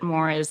think of it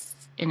more as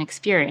an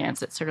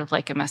experience. It's sort of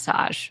like a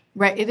massage.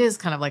 Right. It is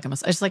kind of like a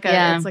massage. It's like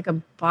it's like a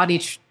body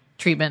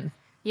treatment.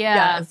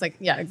 Yeah. It's like,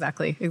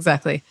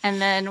 exactly.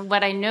 And then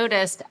what I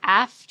noticed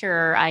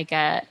after I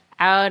got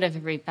out of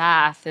every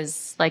bath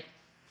is like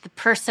the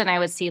person I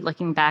would see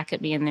looking back at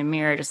me in the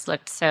mirror just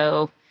looked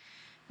so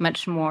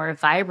much more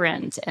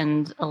vibrant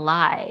and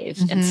alive.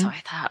 And so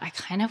I thought, I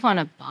kind of want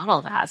to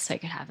bottle that so I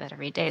could have that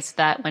every day. So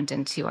that went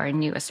into our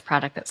newest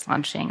product that's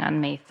launching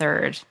on May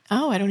 3rd.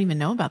 Oh, I don't even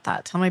know about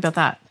that. Tell me about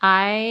that.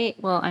 I'm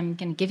going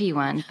to give you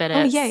one, but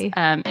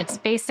it's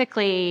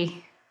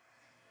basically,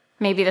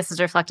 maybe this is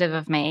reflective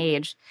of my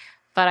age,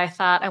 but I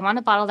thought I want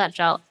to bottle that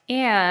gel,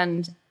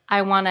 and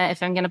I want to,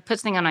 if I'm going to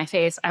put something on my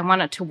face, I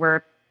want it to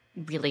work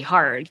really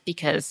hard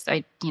because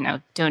I,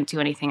 don't do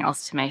anything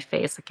else to my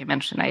face. Like I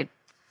mentioned, I've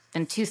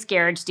been too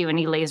scared to do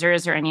any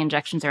lasers or any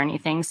injections or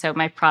anything. So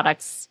my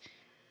products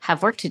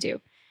have work to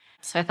do.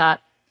 So I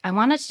thought I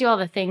wanted to do all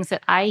the things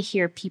that I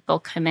hear people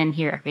come in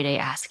here every day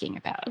asking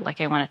about. Like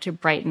I wanted to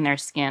brighten their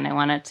skin. I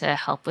wanted to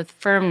help with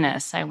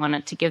firmness. I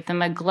wanted to give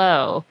them a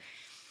glow.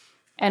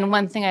 And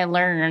one thing I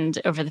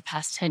learned over the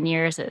past 10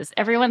 years is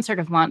everyone sort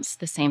of wants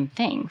the same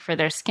thing for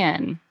their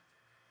skin.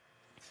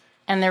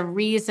 And the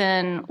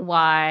reason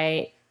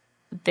why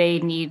they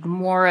need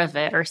more of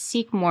it or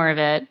seek more of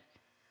it,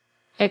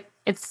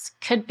 it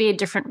could be a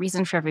different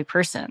reason for every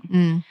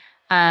person.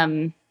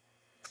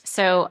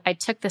 So I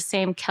took the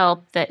same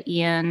kelp that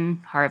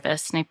Ian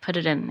harvests and I put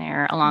it in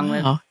there along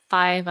with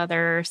 5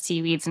 other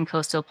seaweeds and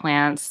coastal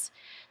plants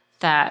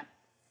that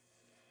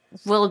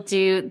will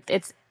do.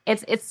 It's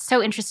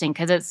so interesting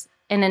because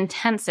an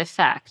intense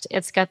effect.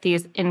 It's got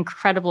these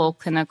incredible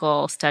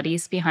clinical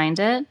studies behind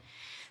it.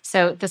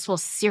 So this will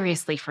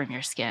seriously firm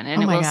your skin, and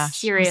Oh it my will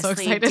gosh, I'm so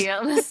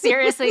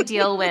seriously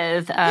deal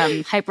with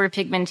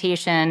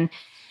hyperpigmentation.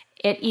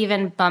 It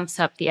even bumps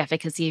up the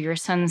efficacy of your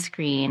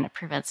sunscreen. It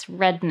prevents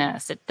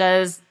redness. It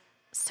does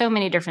so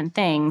many different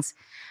things,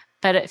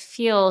 but it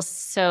feels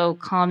so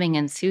calming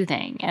and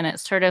soothing. And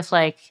it's sort of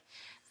like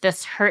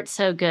this hurt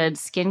so good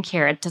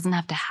skincare. It doesn't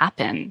have to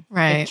happen.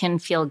 Right. It can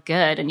feel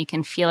good, and you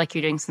can feel like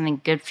you're doing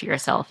something good for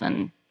yourself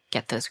and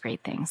get those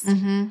great things.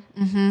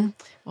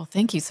 Well,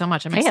 thank you so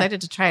much. I'm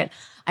excited to try it.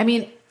 I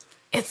mean,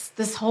 it's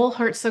this whole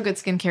Hurt So Good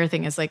skincare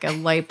thing is like a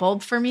light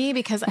bulb for me,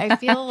 because I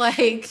feel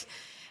like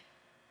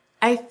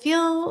I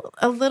feel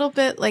a little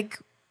bit like,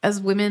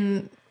 as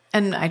women,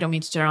 and I don't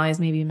mean to generalize,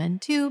 maybe men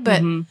too,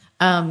 but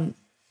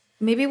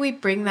maybe we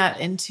bring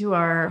that into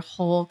our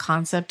whole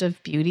concept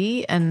of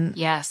beauty, and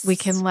Yes. we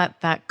can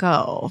let that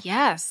go.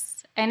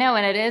 Yes, I know.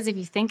 And it is, if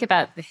you think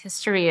about the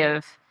history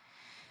of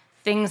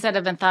things that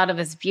have been thought of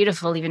as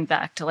beautiful, even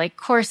back to like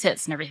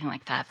corsets and everything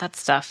like that, that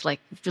stuff like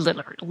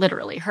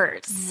literally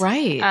hurts.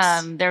 Right.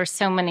 There are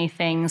so many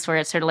things where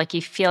it's sort of like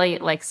you feel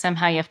like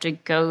somehow you have to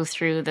go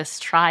through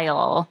this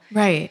trial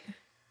Right.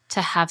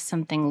 to have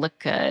something look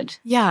good.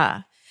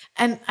 Yeah.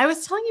 And I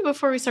was telling you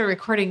before we started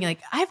recording, like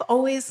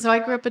so I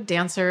grew up a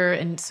dancer.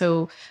 And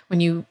so when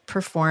you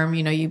perform,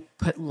 you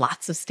put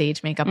lots of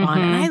stage makeup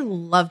on, and I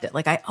loved it.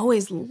 Like I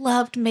always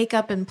loved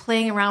makeup and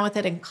playing around with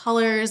it and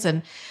colors.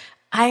 And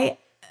I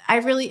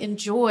really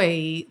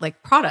enjoy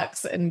like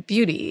products and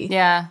beauty.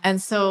 Yeah.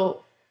 And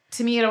so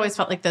to me, it always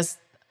felt like this,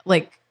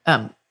 like,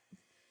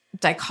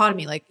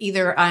 dichotomy, like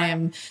either I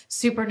am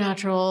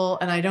supernatural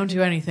and I don't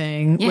do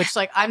anything, which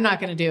like I'm not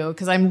going to do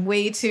because I'm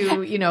way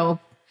too,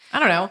 I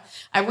don't know,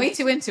 I'm way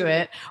too into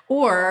it.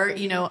 Or,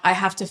 I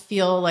have to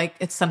feel like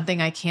it's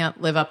something I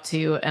can't live up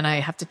to, and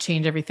I have to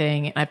change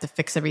everything, and I have to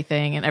fix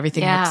everything, and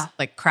everything looks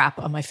like crap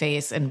on my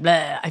face, and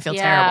bleh, I feel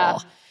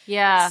terrible.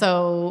 Yeah.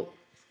 So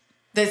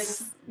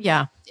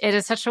it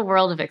is such a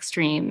world of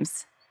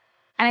extremes.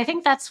 And I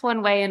think that's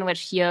one way in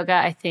which yoga,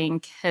 I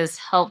think, has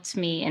helped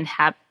me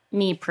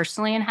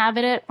personally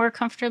inhabit it more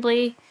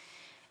comfortably.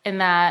 In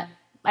that,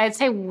 I'd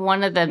say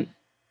one of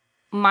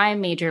my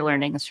major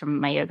learnings from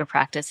my yoga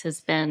practice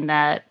has been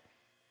that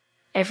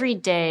every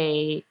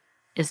day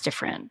is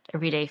different.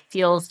 Every day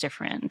feels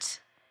different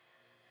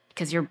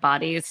because your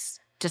body's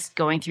just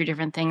going through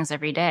different things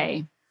every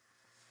day.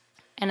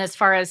 And as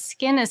far as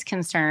skin is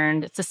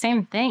concerned, it's the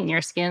same thing.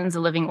 Your skin's a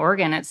living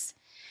organ. It's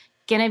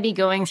going to be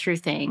going through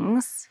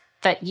things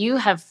that you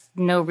have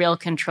no real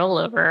control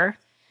over.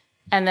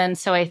 And then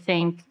so I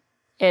think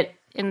it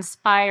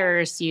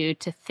inspires you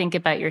to think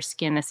about your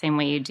skin the same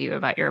way you do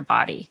about your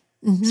body.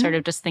 Sort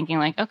of just thinking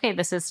like, okay,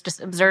 this is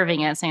just observing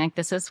it, saying like,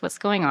 this is what's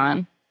going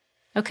on.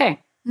 Okay.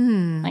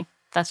 Like,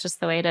 that's just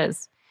the way it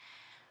is.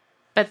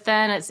 But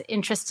then it's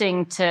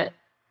interesting to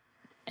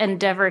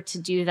endeavor to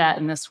do that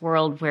in this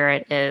world where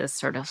it is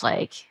sort of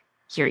like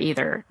you're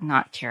either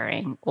not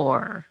caring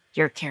or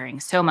you're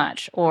caring so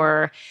much,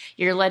 or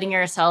you're letting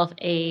yourself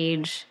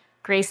age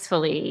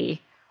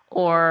gracefully,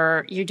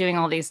 or you're doing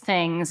all these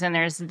things, and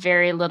there's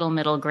very little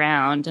middle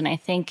ground. And I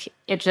think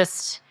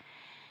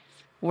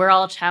we're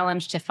all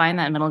challenged to find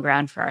that middle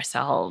ground for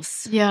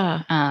ourselves.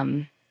 Yeah.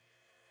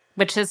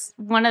 Which is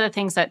one of the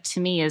things that to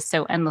me is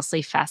so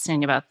endlessly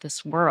fascinating about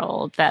this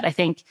world, that I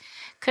think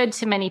could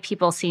to many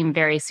people seem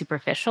very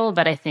superficial,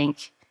 but I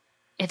think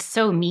it's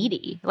so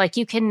meaty. Like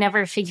you can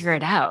never figure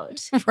it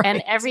out. Right.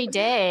 And every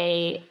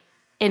day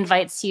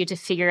invites you to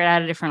figure it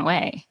out a different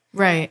way.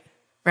 Right.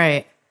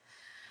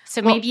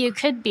 So maybe you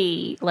could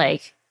be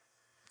like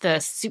the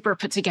super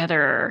put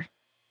together,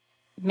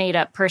 made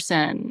up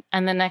person,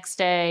 and the next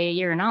day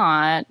you're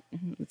not.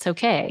 It's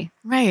okay.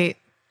 Right.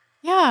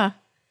 Yeah.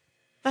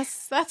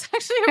 That's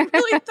actually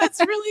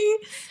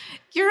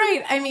you're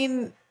right. I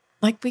mean,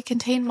 like we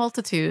contain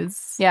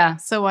multitudes. Yeah.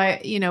 So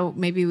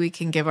maybe we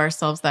can give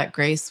ourselves that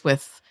grace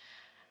with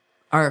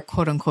our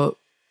quote unquote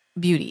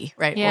beauty,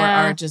 right? Yeah.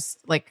 Or our just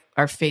like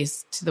our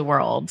face to the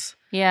world.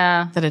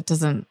 Yeah. That it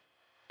doesn't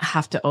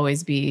have to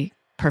always be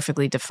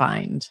perfectly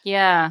defined.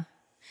 Yeah.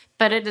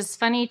 But it is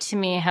funny to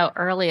me how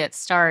early it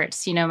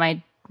starts.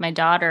 My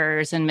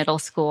daughter's in middle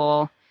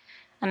school,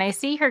 and I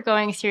see her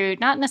going through,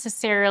 not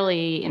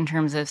necessarily in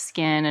terms of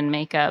skin and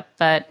makeup,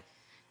 but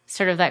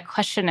sort of that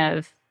question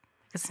of,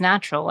 it's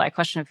natural, that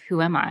question of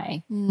who am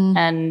I?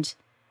 And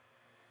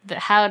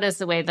how does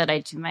the way that I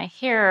do my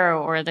hair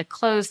or the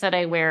clothes that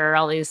I wear,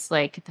 all these,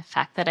 like the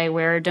fact that I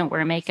wear or don't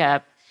wear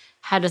makeup,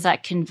 how does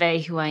that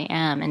convey who I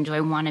am? And do I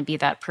want to be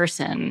that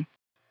person?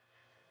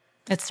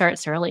 It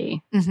starts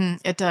early.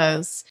 It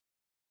does.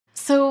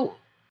 So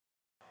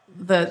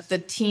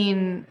the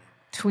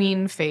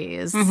tween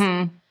phase,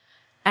 and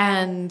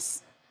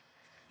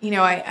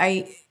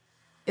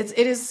it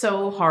is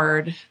so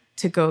hard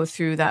to go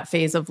through that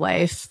phase of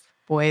life.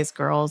 Boys,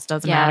 girls,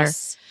 doesn't matter.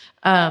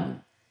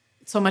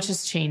 So much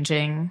is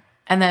changing,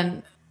 and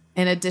then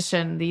in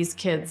addition, these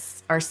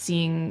kids are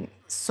seeing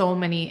so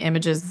many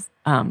images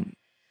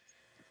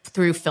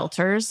through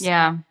filters.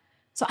 Yeah.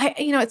 So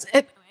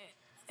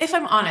if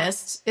I'm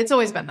honest, it's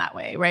always been that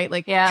way, right?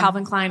 Like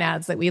Calvin Klein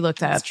ads that we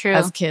looked at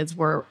as kids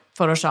were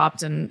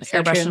photoshopped and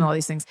airbrushed and all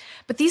these things.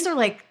 But these are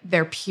like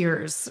their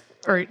peers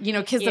or,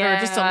 kids that are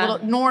just a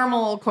little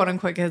normal, quote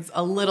unquote, kids,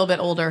 a little bit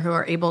older who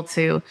are able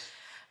to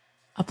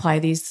apply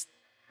these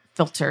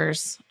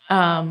filters.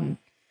 And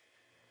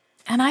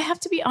I have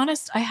to be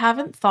honest, I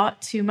haven't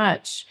thought too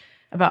much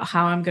about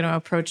how I'm going to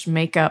approach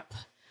makeup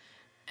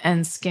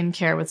and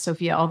skincare with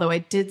Sophia. Although I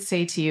did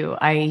say to you,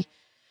 I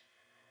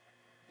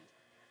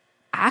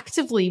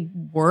actively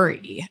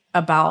worry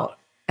about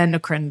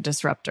endocrine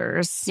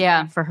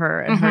disruptors for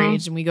her and her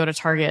age. And we go to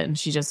Target and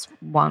she just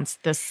wants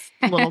this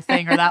little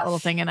thing or that little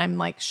thing. And I'm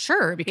like,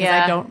 sure, because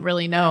I don't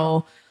really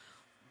know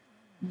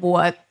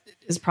what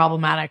is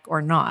problematic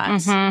or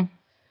not.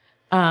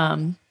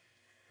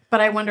 But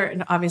I wonder,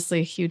 and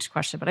obviously a huge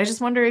question, but I just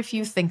wonder if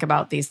you think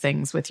about these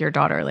things with your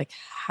daughter, like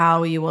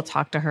how you will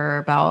talk to her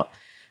about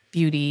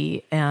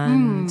beauty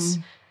and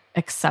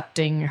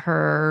accepting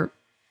her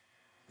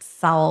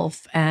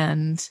self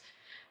and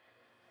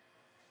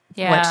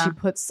what she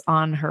puts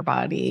on her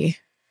body.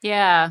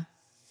 Yeah.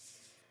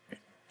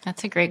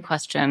 That's a great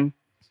question.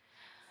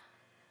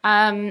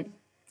 I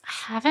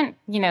haven't,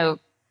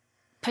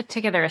 put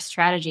together a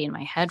strategy in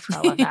my head for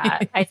all of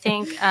that. I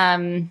think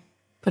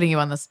putting you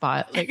on the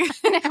spot. Like,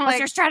 what's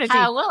your strategy?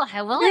 How will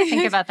I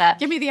think about that?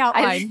 Give me the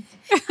outline.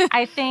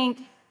 I think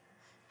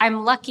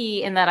I'm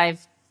lucky in that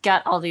I've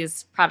got all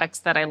these products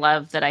that I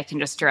love that I can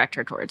just direct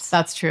her towards.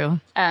 That's true.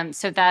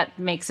 So that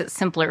makes it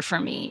simpler for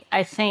me.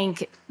 I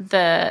think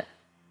the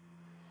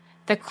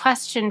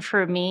question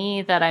for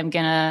me that I'm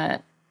going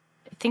to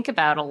think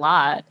about a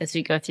lot as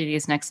we go through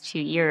these next 2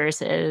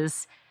 years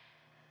is,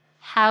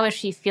 how is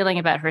she feeling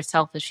about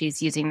herself as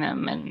she's using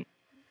them? And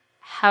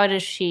how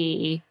is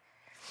she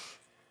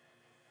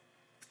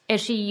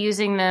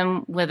using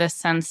them with a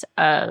sense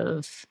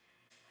of,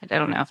 I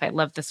don't know if I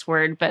love this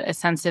word, but a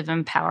sense of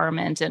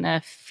empowerment and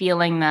a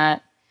feeling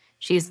that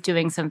she's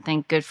doing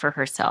something good for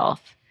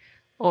herself?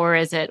 Or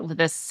is it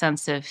with a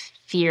sense of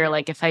fear,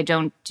 like if I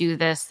don't do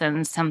this,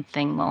 then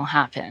something will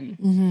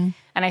happen?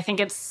 And I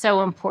think it's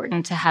so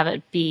important to have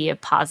it be a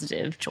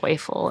positive,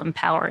 joyful,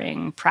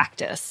 empowering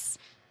practice,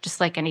 just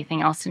like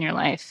anything else in your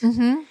life.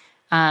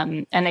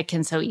 And it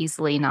can so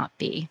easily not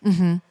be.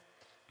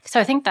 So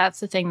I think that's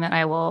the thing that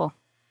I will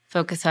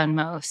focus on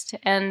most.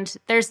 And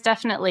there's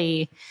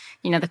definitely,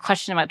 the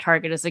question about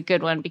Target is a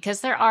good one,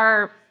 because there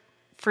are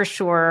for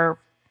sure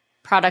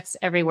products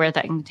everywhere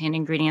that contain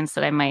ingredients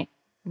that I might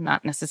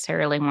not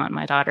necessarily want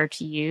my daughter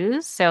to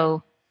use.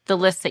 So the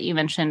list that you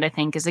mentioned, I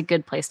think, is a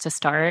good place to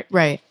start.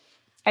 Right.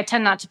 I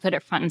tend not to put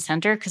it front and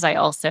center because I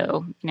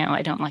also,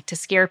 I don't like to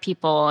scare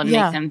people and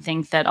make them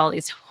think that all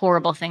these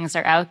horrible things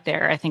are out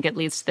there. I think it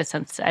leads to the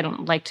sense, I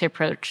don't like to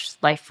approach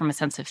life from a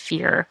sense of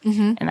fear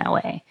in that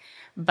way.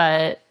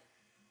 But,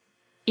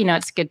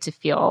 it's good to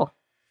feel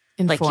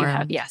informed. Like you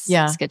have. Yes.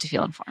 Yeah. It's good to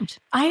feel informed.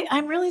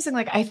 I'm realizing,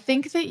 I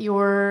think that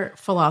your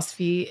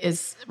philosophy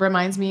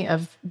reminds me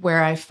of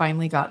where I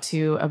finally got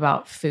to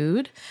about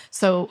food.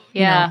 So,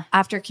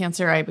 after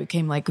cancer, I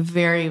became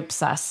very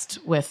obsessed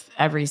with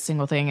every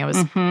single thing I was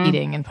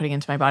eating and putting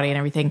into my body and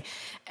everything.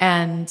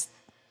 And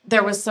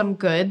there was some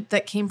good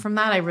that came from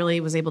that. I really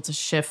was able to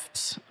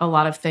shift a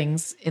lot of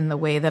things in the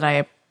way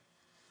that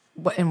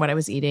in what I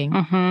was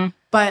eating.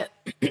 But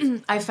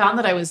I found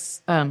that I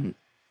was,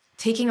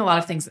 taking a lot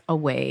of things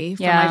away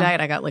from my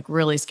diet. I got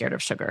really scared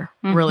of sugar,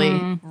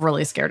 really,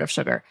 really scared of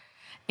sugar.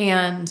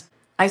 And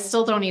I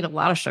still don't eat a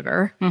lot of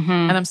sugar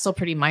and I'm still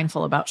pretty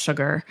mindful about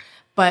sugar,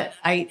 but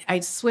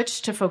I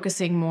switched to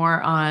focusing more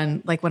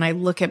on when I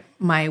look at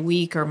my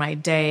week or my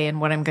day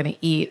and what I'm going to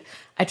eat,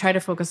 I try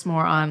to focus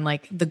more on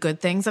the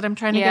good things that I'm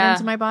trying to get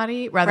into my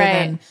body rather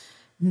than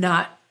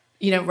not,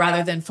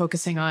 rather than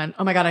focusing on,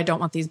 oh my God, I don't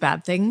want these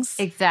bad things.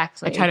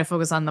 Exactly. I try to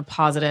focus on the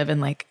positive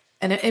and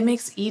and it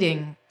makes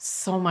eating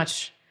so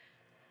much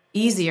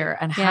easier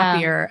and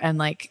happier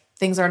and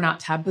things are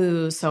not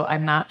taboo. So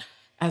I'm not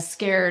as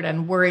scared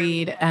and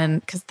worried, and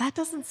because that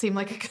doesn't seem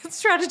like a good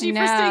strategy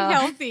for staying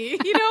healthy,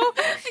 No.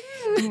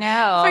 If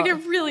I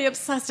get really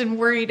obsessed and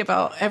worried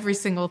about every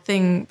single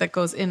thing that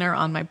goes in or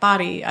on my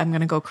body, I'm going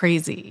to go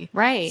crazy.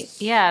 Right.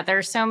 Yeah. There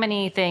are so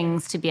many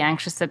things to be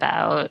anxious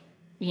about,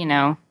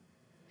 that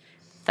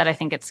I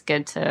think it's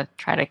good to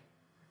try to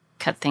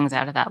cut things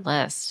out of that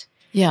list.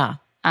 Yeah.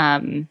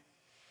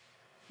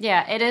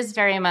 Yeah, it is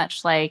very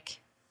much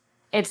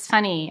it's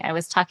funny. I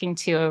was talking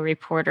to a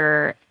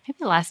reporter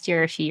maybe last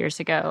year, a few years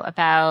ago,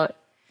 about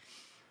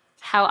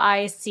how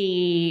I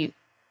see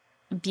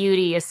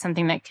beauty as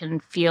something that can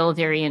feel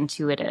very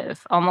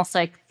intuitive, almost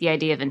like the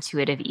idea of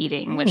intuitive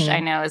eating, which I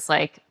know is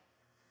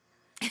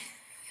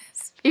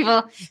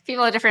people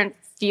have different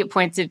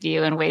points of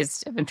view and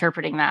ways of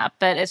interpreting that.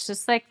 But it's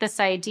just this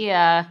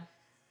idea,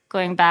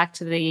 going back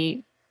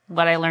to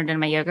what I learned in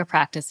my yoga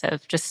practice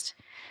of just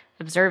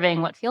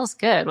observing what feels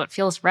good, what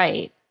feels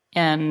right,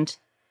 and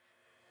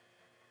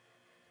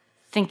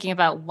thinking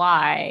about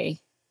why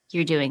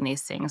you're doing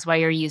these things, why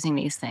you're using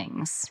these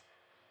things.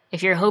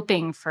 If you're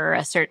hoping for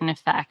a certain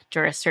effect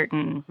or a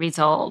certain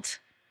result,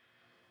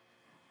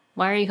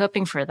 Why are you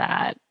hoping for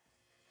that?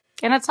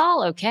 And it's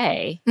all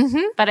okay.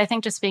 But I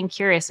think just being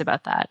curious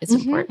about that is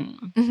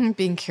important.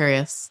 Being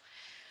curious.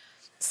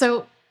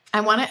 So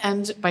I want to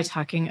end by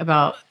talking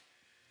about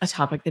a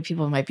topic that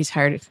people might be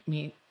tired of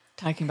me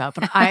talking about,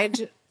 but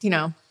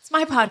it's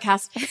my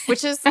podcast,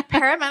 which is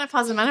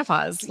perimenopause and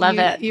menopause. Love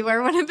it. You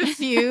are one of the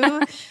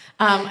few.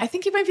 I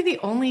think you might be the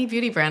only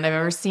beauty brand I've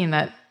ever seen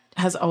that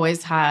has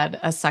always had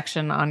a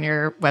section on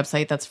your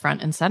website that's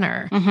front and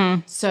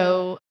center.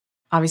 So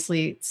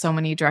obviously so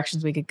many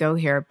directions we could go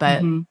here,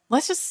 but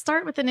let's just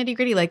start with the nitty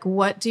gritty. Like,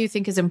 what do you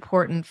think is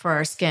important for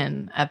our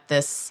skin at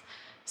this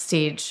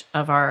stage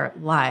of our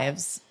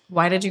lives?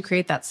 Why did you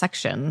create that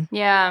section?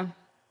 Yeah.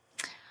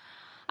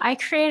 I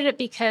created it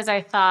because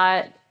I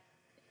thought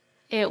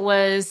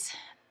I've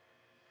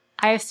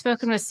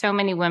spoken with so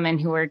many women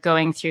who are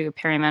going through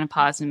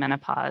perimenopause and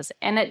menopause,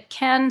 and it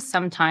can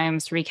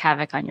sometimes wreak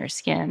havoc on your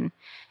skin.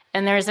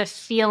 And there's a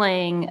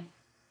feeling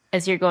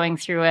as you're going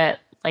through it,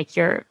 like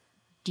you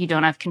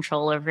don't have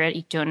control over it.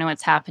 You don't know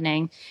what's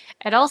happening.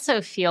 It also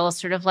feels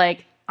sort of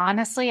like,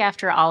 honestly,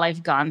 after all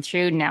I've gone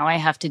through, now I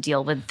have to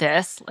deal with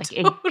this. Like,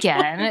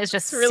 again, it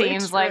just really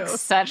seems like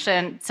such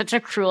a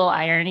cruel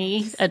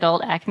irony,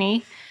 adult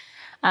acne.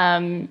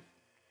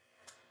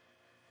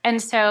 And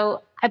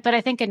so, but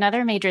I think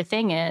another major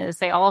thing is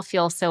they all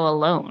feel so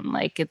alone,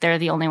 like they're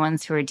the only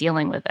ones who are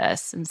dealing with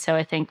this. And so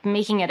I think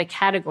making it a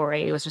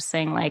category was just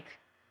saying, like,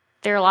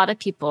 there are a lot of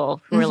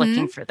people who are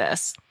looking for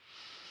this.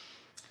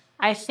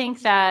 I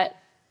think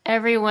that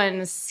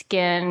everyone's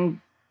skin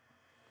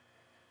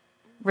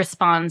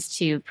responds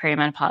to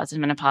perimenopause and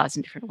menopause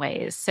in different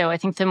ways. So I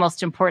think the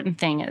most important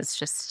thing is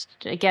just,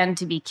 again,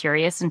 to be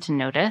curious and to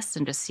notice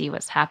and just see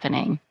what's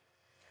happening.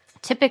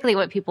 Typically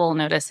what people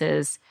notice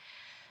is,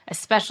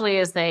 especially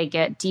as they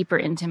get deeper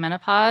into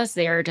menopause,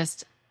 they are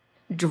just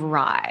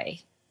dry.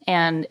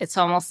 And it's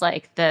almost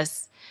like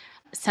this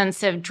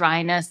sense of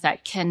dryness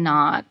that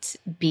cannot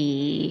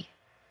be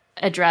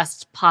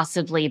addressed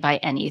possibly by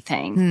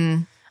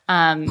anything.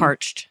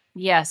 Parched.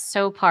 Yes,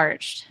 so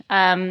parched.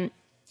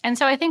 And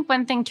so I think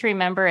one thing to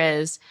remember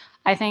is,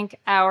 I think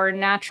our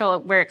natural,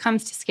 where it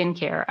comes to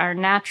skincare, our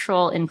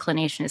natural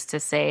inclination is to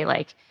say,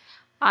 like,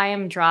 I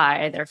am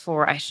dry,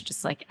 therefore I should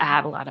just like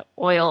add a lot of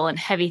oil and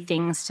heavy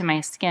things to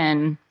my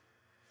skin.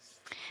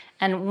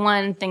 And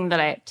one thing that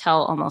I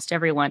tell almost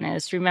everyone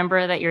is,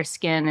 remember that your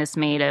skin is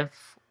made of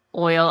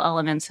oil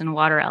elements and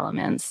water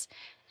elements.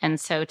 And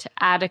so to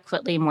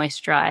adequately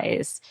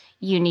moisturize,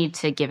 you need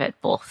to give it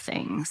both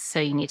things.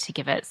 So you need to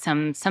give it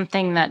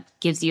something that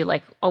gives you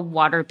like a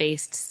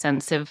water-based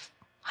sense of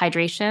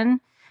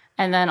hydration,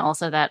 and then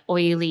also that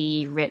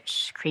oily,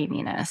 rich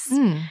creaminess.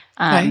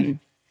 Okay.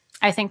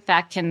 I think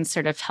that can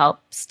sort of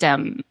help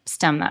stem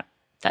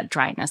that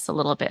dryness a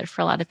little bit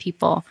for a lot of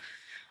people.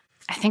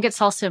 I think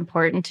it's also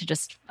important to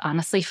just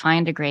honestly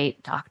find a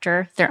great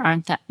doctor. There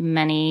aren't that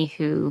many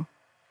who,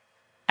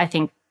 I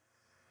think,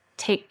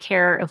 take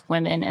care of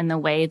women in the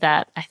way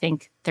that I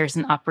think there's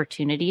an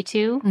opportunity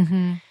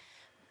to.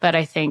 But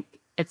I think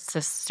it's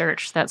a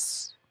search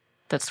that's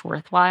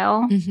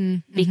worthwhile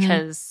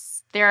because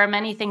there are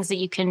many things that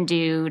you can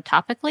do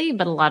topically,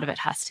 but a lot of it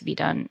has to be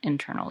done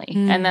internally.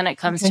 And then it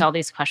comes to all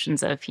these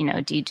questions of,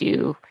 do you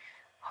do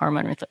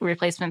hormone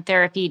replacement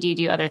therapy? Do you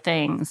do other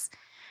things?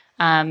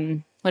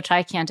 Which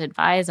I can't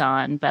advise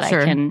on, but I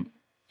can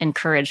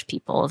encourage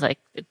people, like,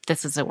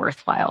 this is a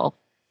worthwhile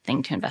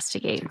thing to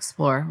investigate.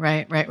 Explore.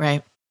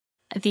 Right.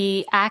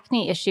 The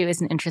acne issue is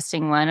an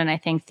interesting one. And I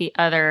think the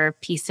other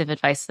piece of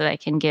advice that I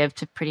can give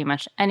to pretty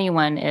much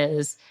anyone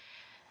is,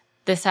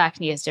 this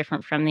acne is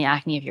different from the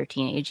acne of your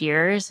teenage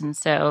years. And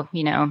so,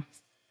 I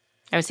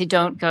would say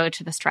don't go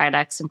to the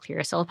Stridex and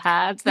Clearasil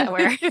pads that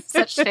were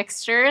such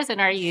fixtures in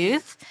our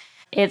youth.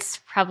 It's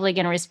probably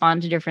going to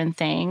respond to different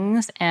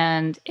things,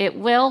 and it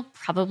will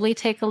probably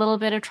take a little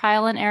bit of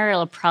trial and error.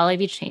 It'll probably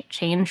be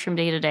changed from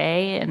day to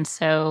day. And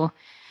so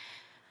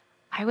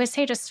I would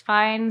say just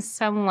find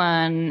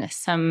someone,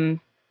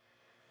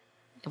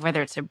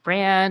 whether it's a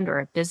brand or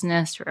a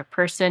business or a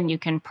person you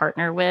can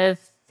partner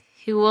with,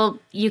 who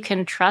you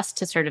can trust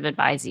to sort of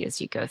advise you as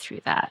you go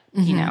through that.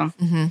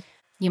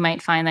 You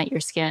might find that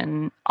your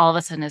skin all of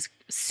a sudden is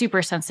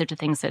super sensitive to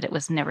things that it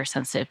was never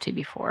sensitive to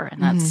before.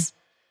 And that's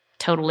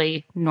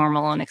totally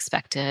normal and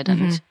expected.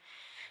 And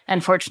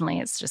unfortunately,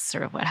 it's just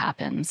sort of what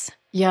happens.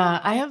 Yeah.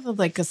 I have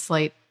like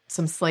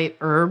some slight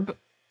herb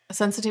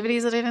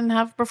sensitivities that I didn't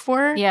have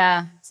before.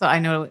 Yeah. So I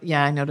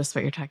noticed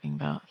what you're talking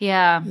about.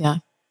 Yeah. Yeah.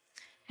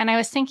 And I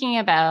was thinking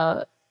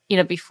about,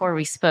 before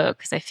we spoke,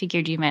 because I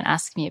figured you might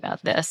ask me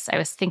about this, I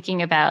was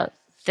thinking about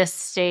this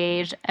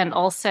stage and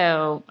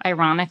also,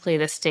 ironically,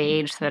 the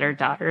stage that our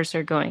daughters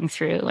are going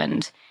through.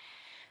 And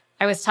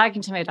I was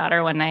talking to my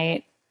daughter one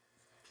night.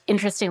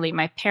 Interestingly,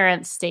 my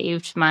parents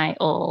saved my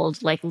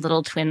old, like,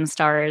 Little Twin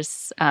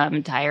Stars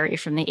diary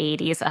from the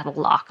 80s. That had a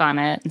lock on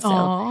it. And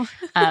so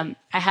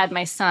I had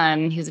my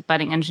son, who's a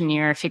budding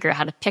engineer, figure out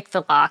how to pick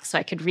the lock so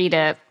I could read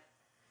it.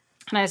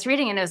 And I was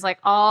reading it, and it was like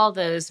all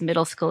those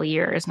middle school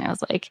years. And I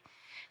was like,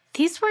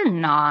 these were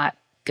not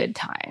good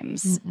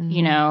times.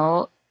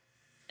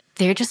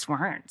 They just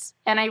weren't.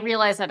 And I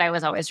realized that I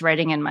was always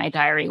writing in my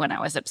diary when I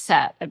was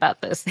upset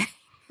about those things.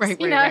 Right,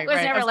 It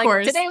was never of like,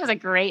 course. today was a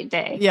great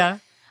day. Yeah.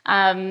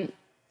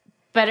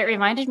 But it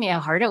reminded me how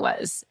hard it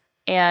was.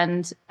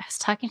 And I was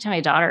talking to my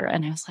daughter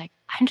and I was like,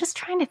 I'm just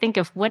trying to think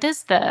of what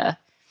is the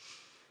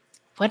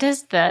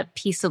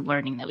piece of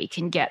learning that we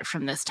can get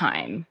from this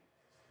time?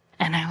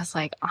 And I was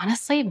like,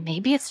 honestly,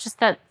 maybe it's just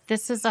that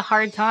this is a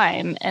hard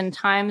time and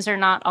times are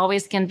not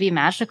always going to be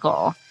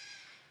magical.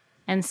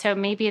 And so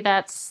maybe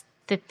that's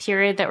the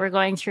period that we're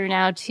going through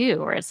now too,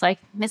 where it's like,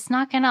 it's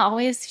not going to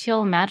always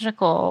feel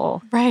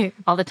magical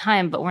all the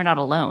time, but we're not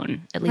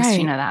alone. At least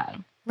you know that.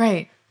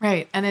 Right.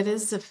 And it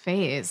is a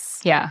phase.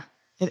 Yeah.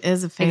 It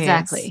is a phase.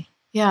 Exactly.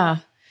 Yeah.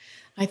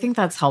 I think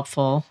that's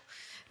helpful.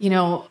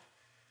 I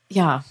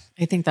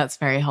think that's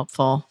very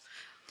helpful.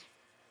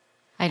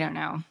 I don't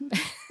know.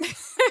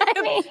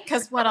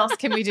 Because what else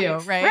can we do,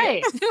 right?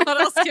 Right.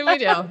 What else can we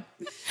do?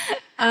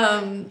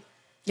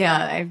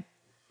 I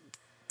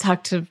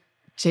talked to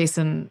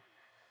Jason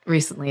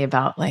recently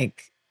about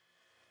like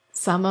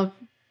some of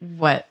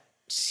what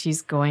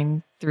she's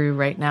going through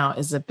right now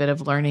is a bit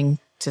of learning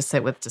to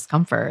sit with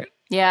discomfort.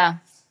 Yeah.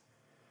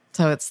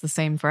 So it's the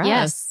same for us.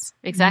 Yes,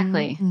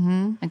 exactly.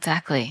 Mm-hmm.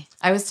 Exactly.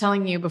 I was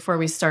telling you before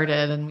we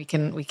started, and we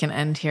can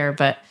end here,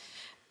 but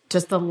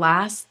just the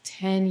last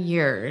 10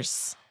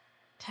 years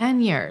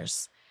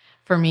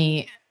for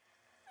me,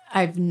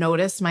 I've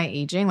noticed my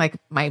aging, like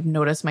I've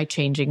noticed my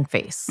changing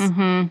face.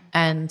 Mm-hmm.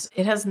 And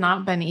it has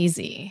not been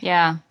easy.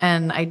 Yeah.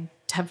 And I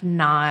have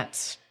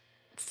not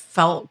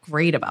felt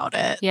great about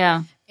it.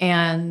 Yeah.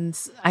 And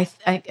I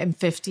am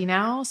 50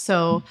 now.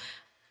 So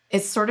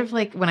it's sort of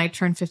like when I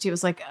turned 50, it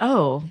was like,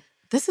 oh,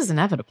 this is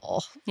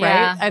inevitable.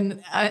 Yeah. Right.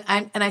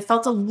 And I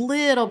felt a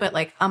little bit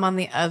like I'm on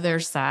the other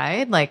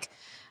side. Like,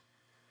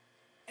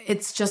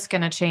 it's just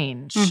going to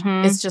change.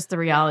 Mm-hmm. It's just the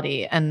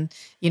reality. And,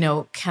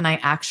 can I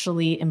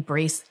actually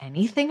embrace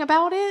anything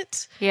about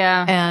it?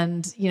 Yeah.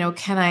 And,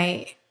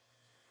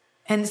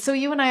 and so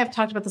you and I have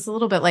talked about this a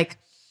little bit. Like,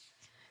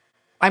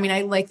 I mean,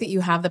 I like that you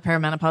have the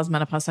perimenopause,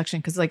 menopause section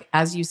because, like,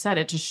 as you said,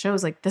 it just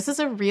shows like this is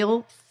a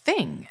real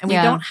thing. And we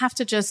don't have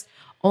to just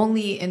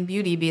only in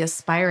beauty be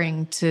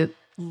aspiring to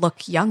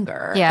look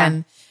younger. Yeah.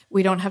 And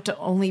we don't have to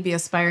only be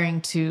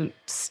aspiring to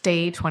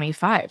stay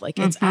 25. Like,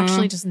 it's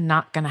actually just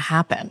not going to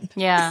happen.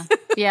 Yeah.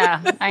 Yeah.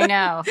 I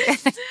know.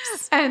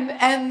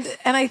 And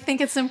I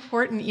think it's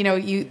important,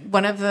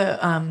 one of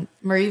the,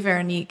 Marie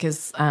Veronique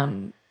is,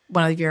 one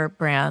of your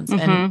brands,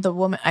 and the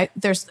woman, I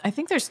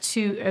think there's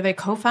two, are they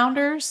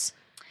co-founders?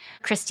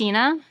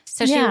 Christina.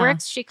 So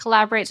she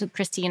collaborates with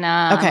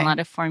Christina on a lot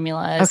of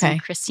formulas.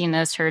 And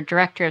Christina's her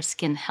director of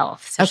skin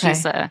health. So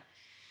she's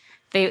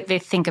they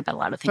think about a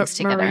lot of things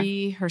together.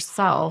 Marie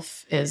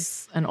herself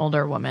is an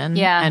older woman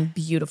and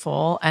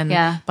beautiful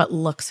but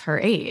looks her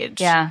age.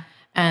 Yeah.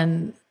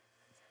 And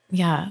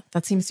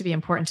that seems to be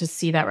important to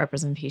see that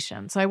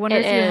representation. So I wonder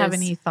if you have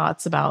any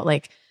thoughts about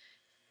like,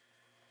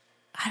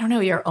 I don't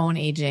know, your own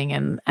aging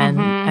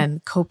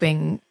and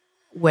coping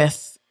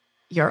with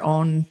your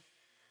own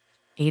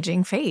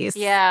aging face.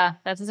 Yeah,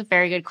 that is a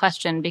very good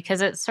question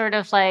because it's sort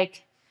of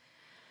like,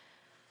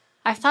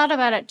 I've thought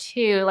about it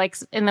too, like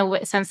in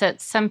the sense that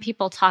some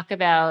people talk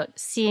about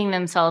seeing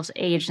themselves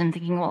age and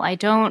thinking, well, I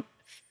don't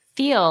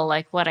feel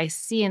like what I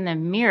see in the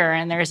mirror,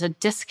 and there's a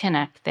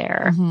disconnect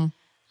there,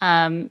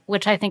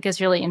 which I think is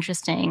really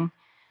interesting.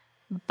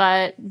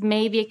 But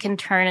maybe it can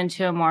turn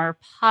into a more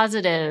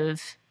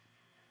positive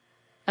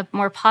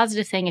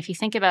thing if you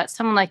think about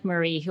someone like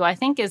Marie, who I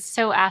think is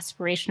so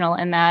aspirational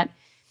in that,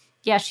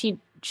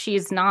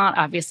 she's not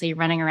obviously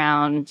running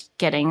around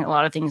getting a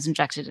lot of things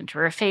injected into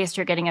her face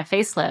or getting a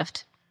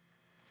facelift,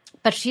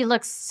 but she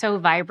looks so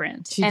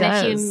vibrant. She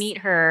does. If you meet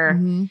her,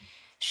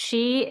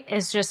 she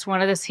is just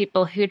one of those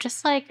people who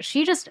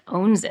she just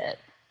owns it.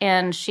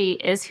 And she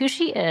is who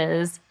she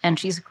is, and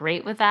she's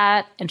great with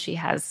that, and she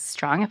has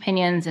strong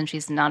opinions, and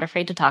she's not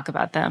afraid to talk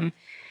about them.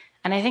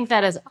 And I think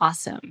that is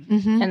awesome.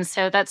 And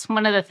so that's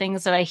one of the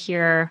things that I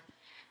hear,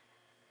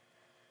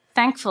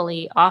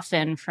 thankfully,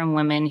 often from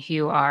women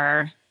who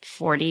are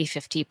 40,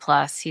 50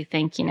 plus, who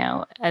think,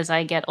 as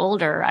I get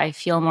older, I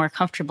feel more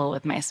comfortable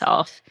with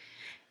myself.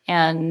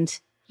 And,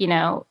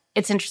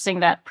 it's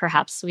interesting that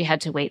perhaps we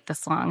had to wait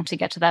this long to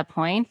get to that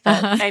point.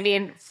 But I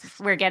mean,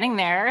 we're getting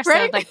there. So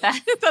right? like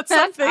that's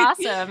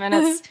awesome. And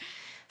it's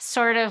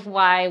sort of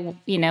why,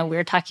 we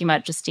were talking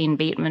about Justine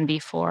Bateman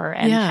before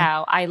and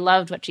how I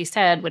loved what she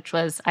said, which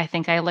was, I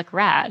think I look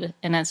rad.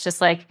 And it's just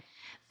like,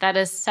 that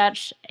is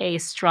such a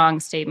strong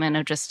statement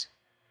of just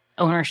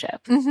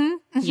ownership,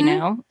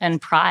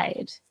 and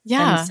pride.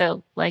 Yeah. And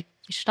so like,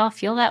 we should all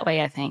feel that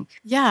way, I think.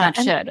 Yeah. Not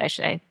should.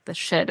 The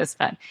should is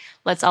bad.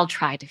 Let's all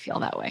try to feel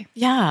that way.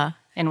 Yeah.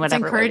 In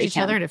whatever Let's encourage way we each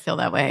can. other to feel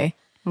that way.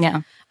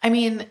 Yeah. I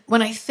mean,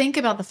 when I think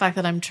about the fact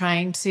that I'm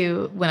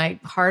when I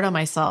hard on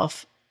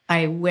myself,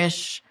 I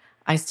wish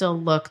I still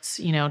looked,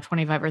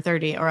 25 or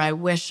 30, or I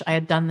wish I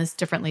had done this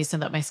differently so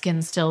that my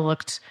skin still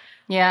looked,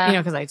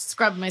 because I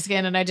scrubbed my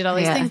skin and I did all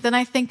these things. Then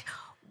I think,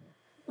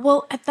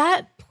 well, at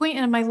that point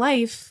in my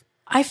life,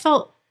 I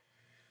felt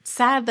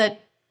sad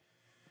that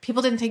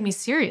people didn't take me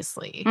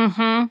seriously.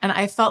 Mm-hmm. And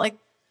I felt like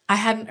I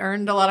hadn't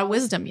earned a lot of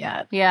wisdom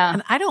yet. Yeah.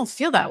 And I don't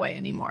feel that way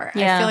anymore.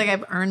 Yeah. I feel like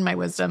I've earned my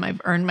wisdom.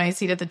 I've earned my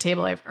seat at the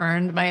table. I've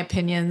earned my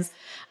opinions.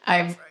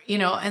 And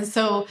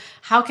so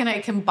how can I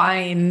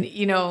combine,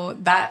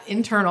 that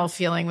internal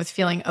feeling with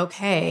feeling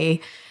okay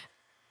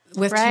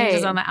with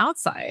changes on the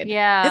outside?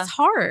 Yeah. It's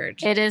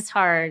hard. It is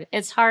hard.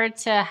 It's hard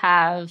to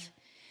have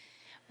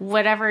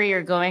whatever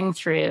you're going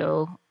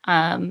through.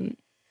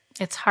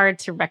 It's hard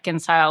to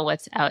reconcile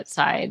what's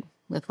outside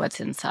with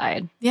what's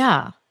inside.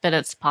 Yeah. But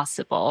it's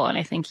possible. And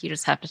I think you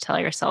just have to tell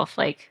yourself,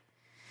 like,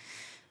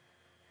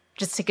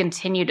 just to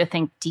continue to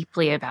think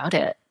deeply about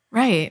it.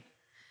 Right.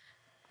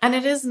 And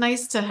it is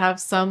nice to have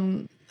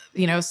some,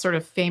 sort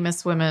of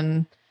famous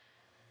women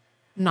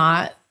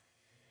not,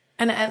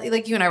 and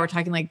like you and I were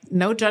talking, like,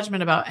 no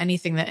judgment about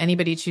anything that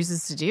anybody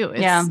chooses to do.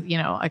 It's,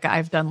 like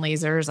I've done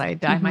lasers, I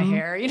dye my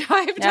hair,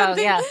 I've done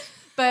things.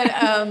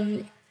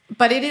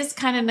 But it is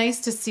kind of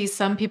nice to see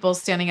some people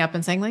standing up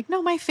and saying, like,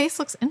 no, my face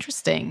looks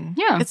interesting.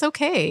 Yeah. It's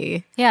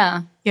okay.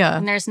 Yeah. Yeah.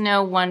 And there's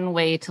no one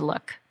way to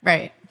look.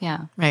 Right.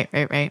 Yeah.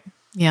 Right.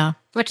 Yeah.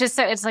 Which is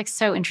it's like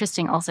so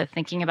interesting also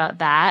thinking about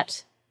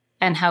that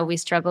and how we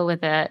struggle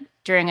with it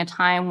during a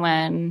time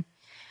when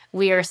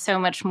we are so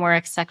much more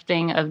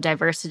accepting of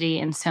diversity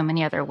in so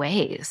many other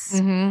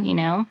ways,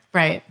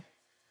 Right.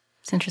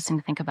 It's interesting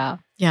to think about.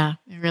 Yeah,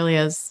 it really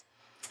is.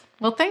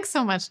 Well, thanks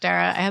so much,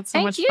 Dara. I had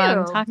so much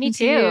fun talking Me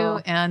to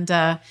you. And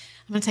I'm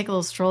going to take a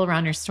little stroll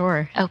around your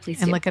store. Oh,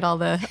 please and do. look at all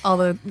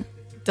the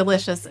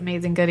delicious,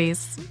 amazing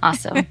goodies.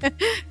 Awesome.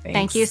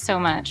 Thank you so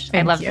much.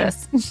 I love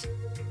this.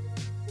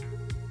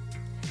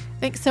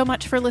 Thanks so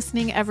much for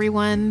listening,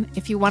 everyone.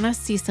 If you want to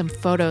see some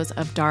photos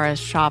of Dara's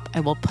shop,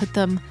 I will put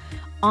them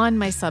on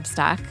my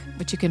Substack,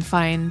 which you can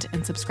find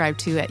and subscribe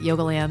to at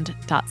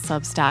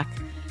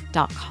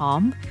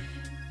yogaland.substack.com.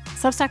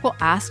 Substack will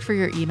ask for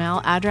your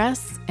email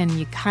address, and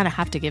you kind of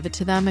have to give it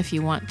to them if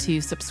you want to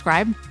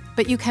subscribe.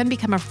 But you can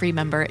become a free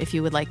member if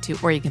you would like to,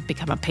 or you can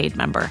become a paid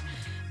member.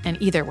 And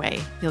either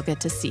way, you'll get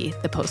to see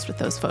the post with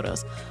those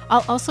photos.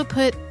 I'll also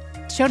put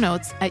show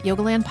notes at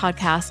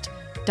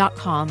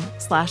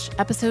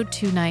yogalandpodcast.com/episode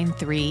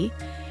 293.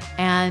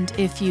 And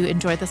if you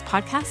enjoyed this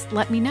podcast,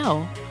 let me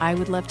know. I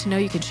would love to know.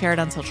 You can share it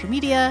on social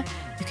media,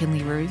 you can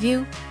leave a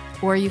review,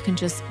 or you can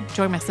just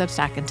join my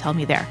Substack and tell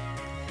me there.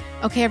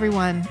 Okay,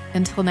 everyone,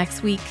 until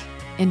next week,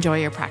 enjoy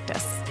your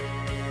practice.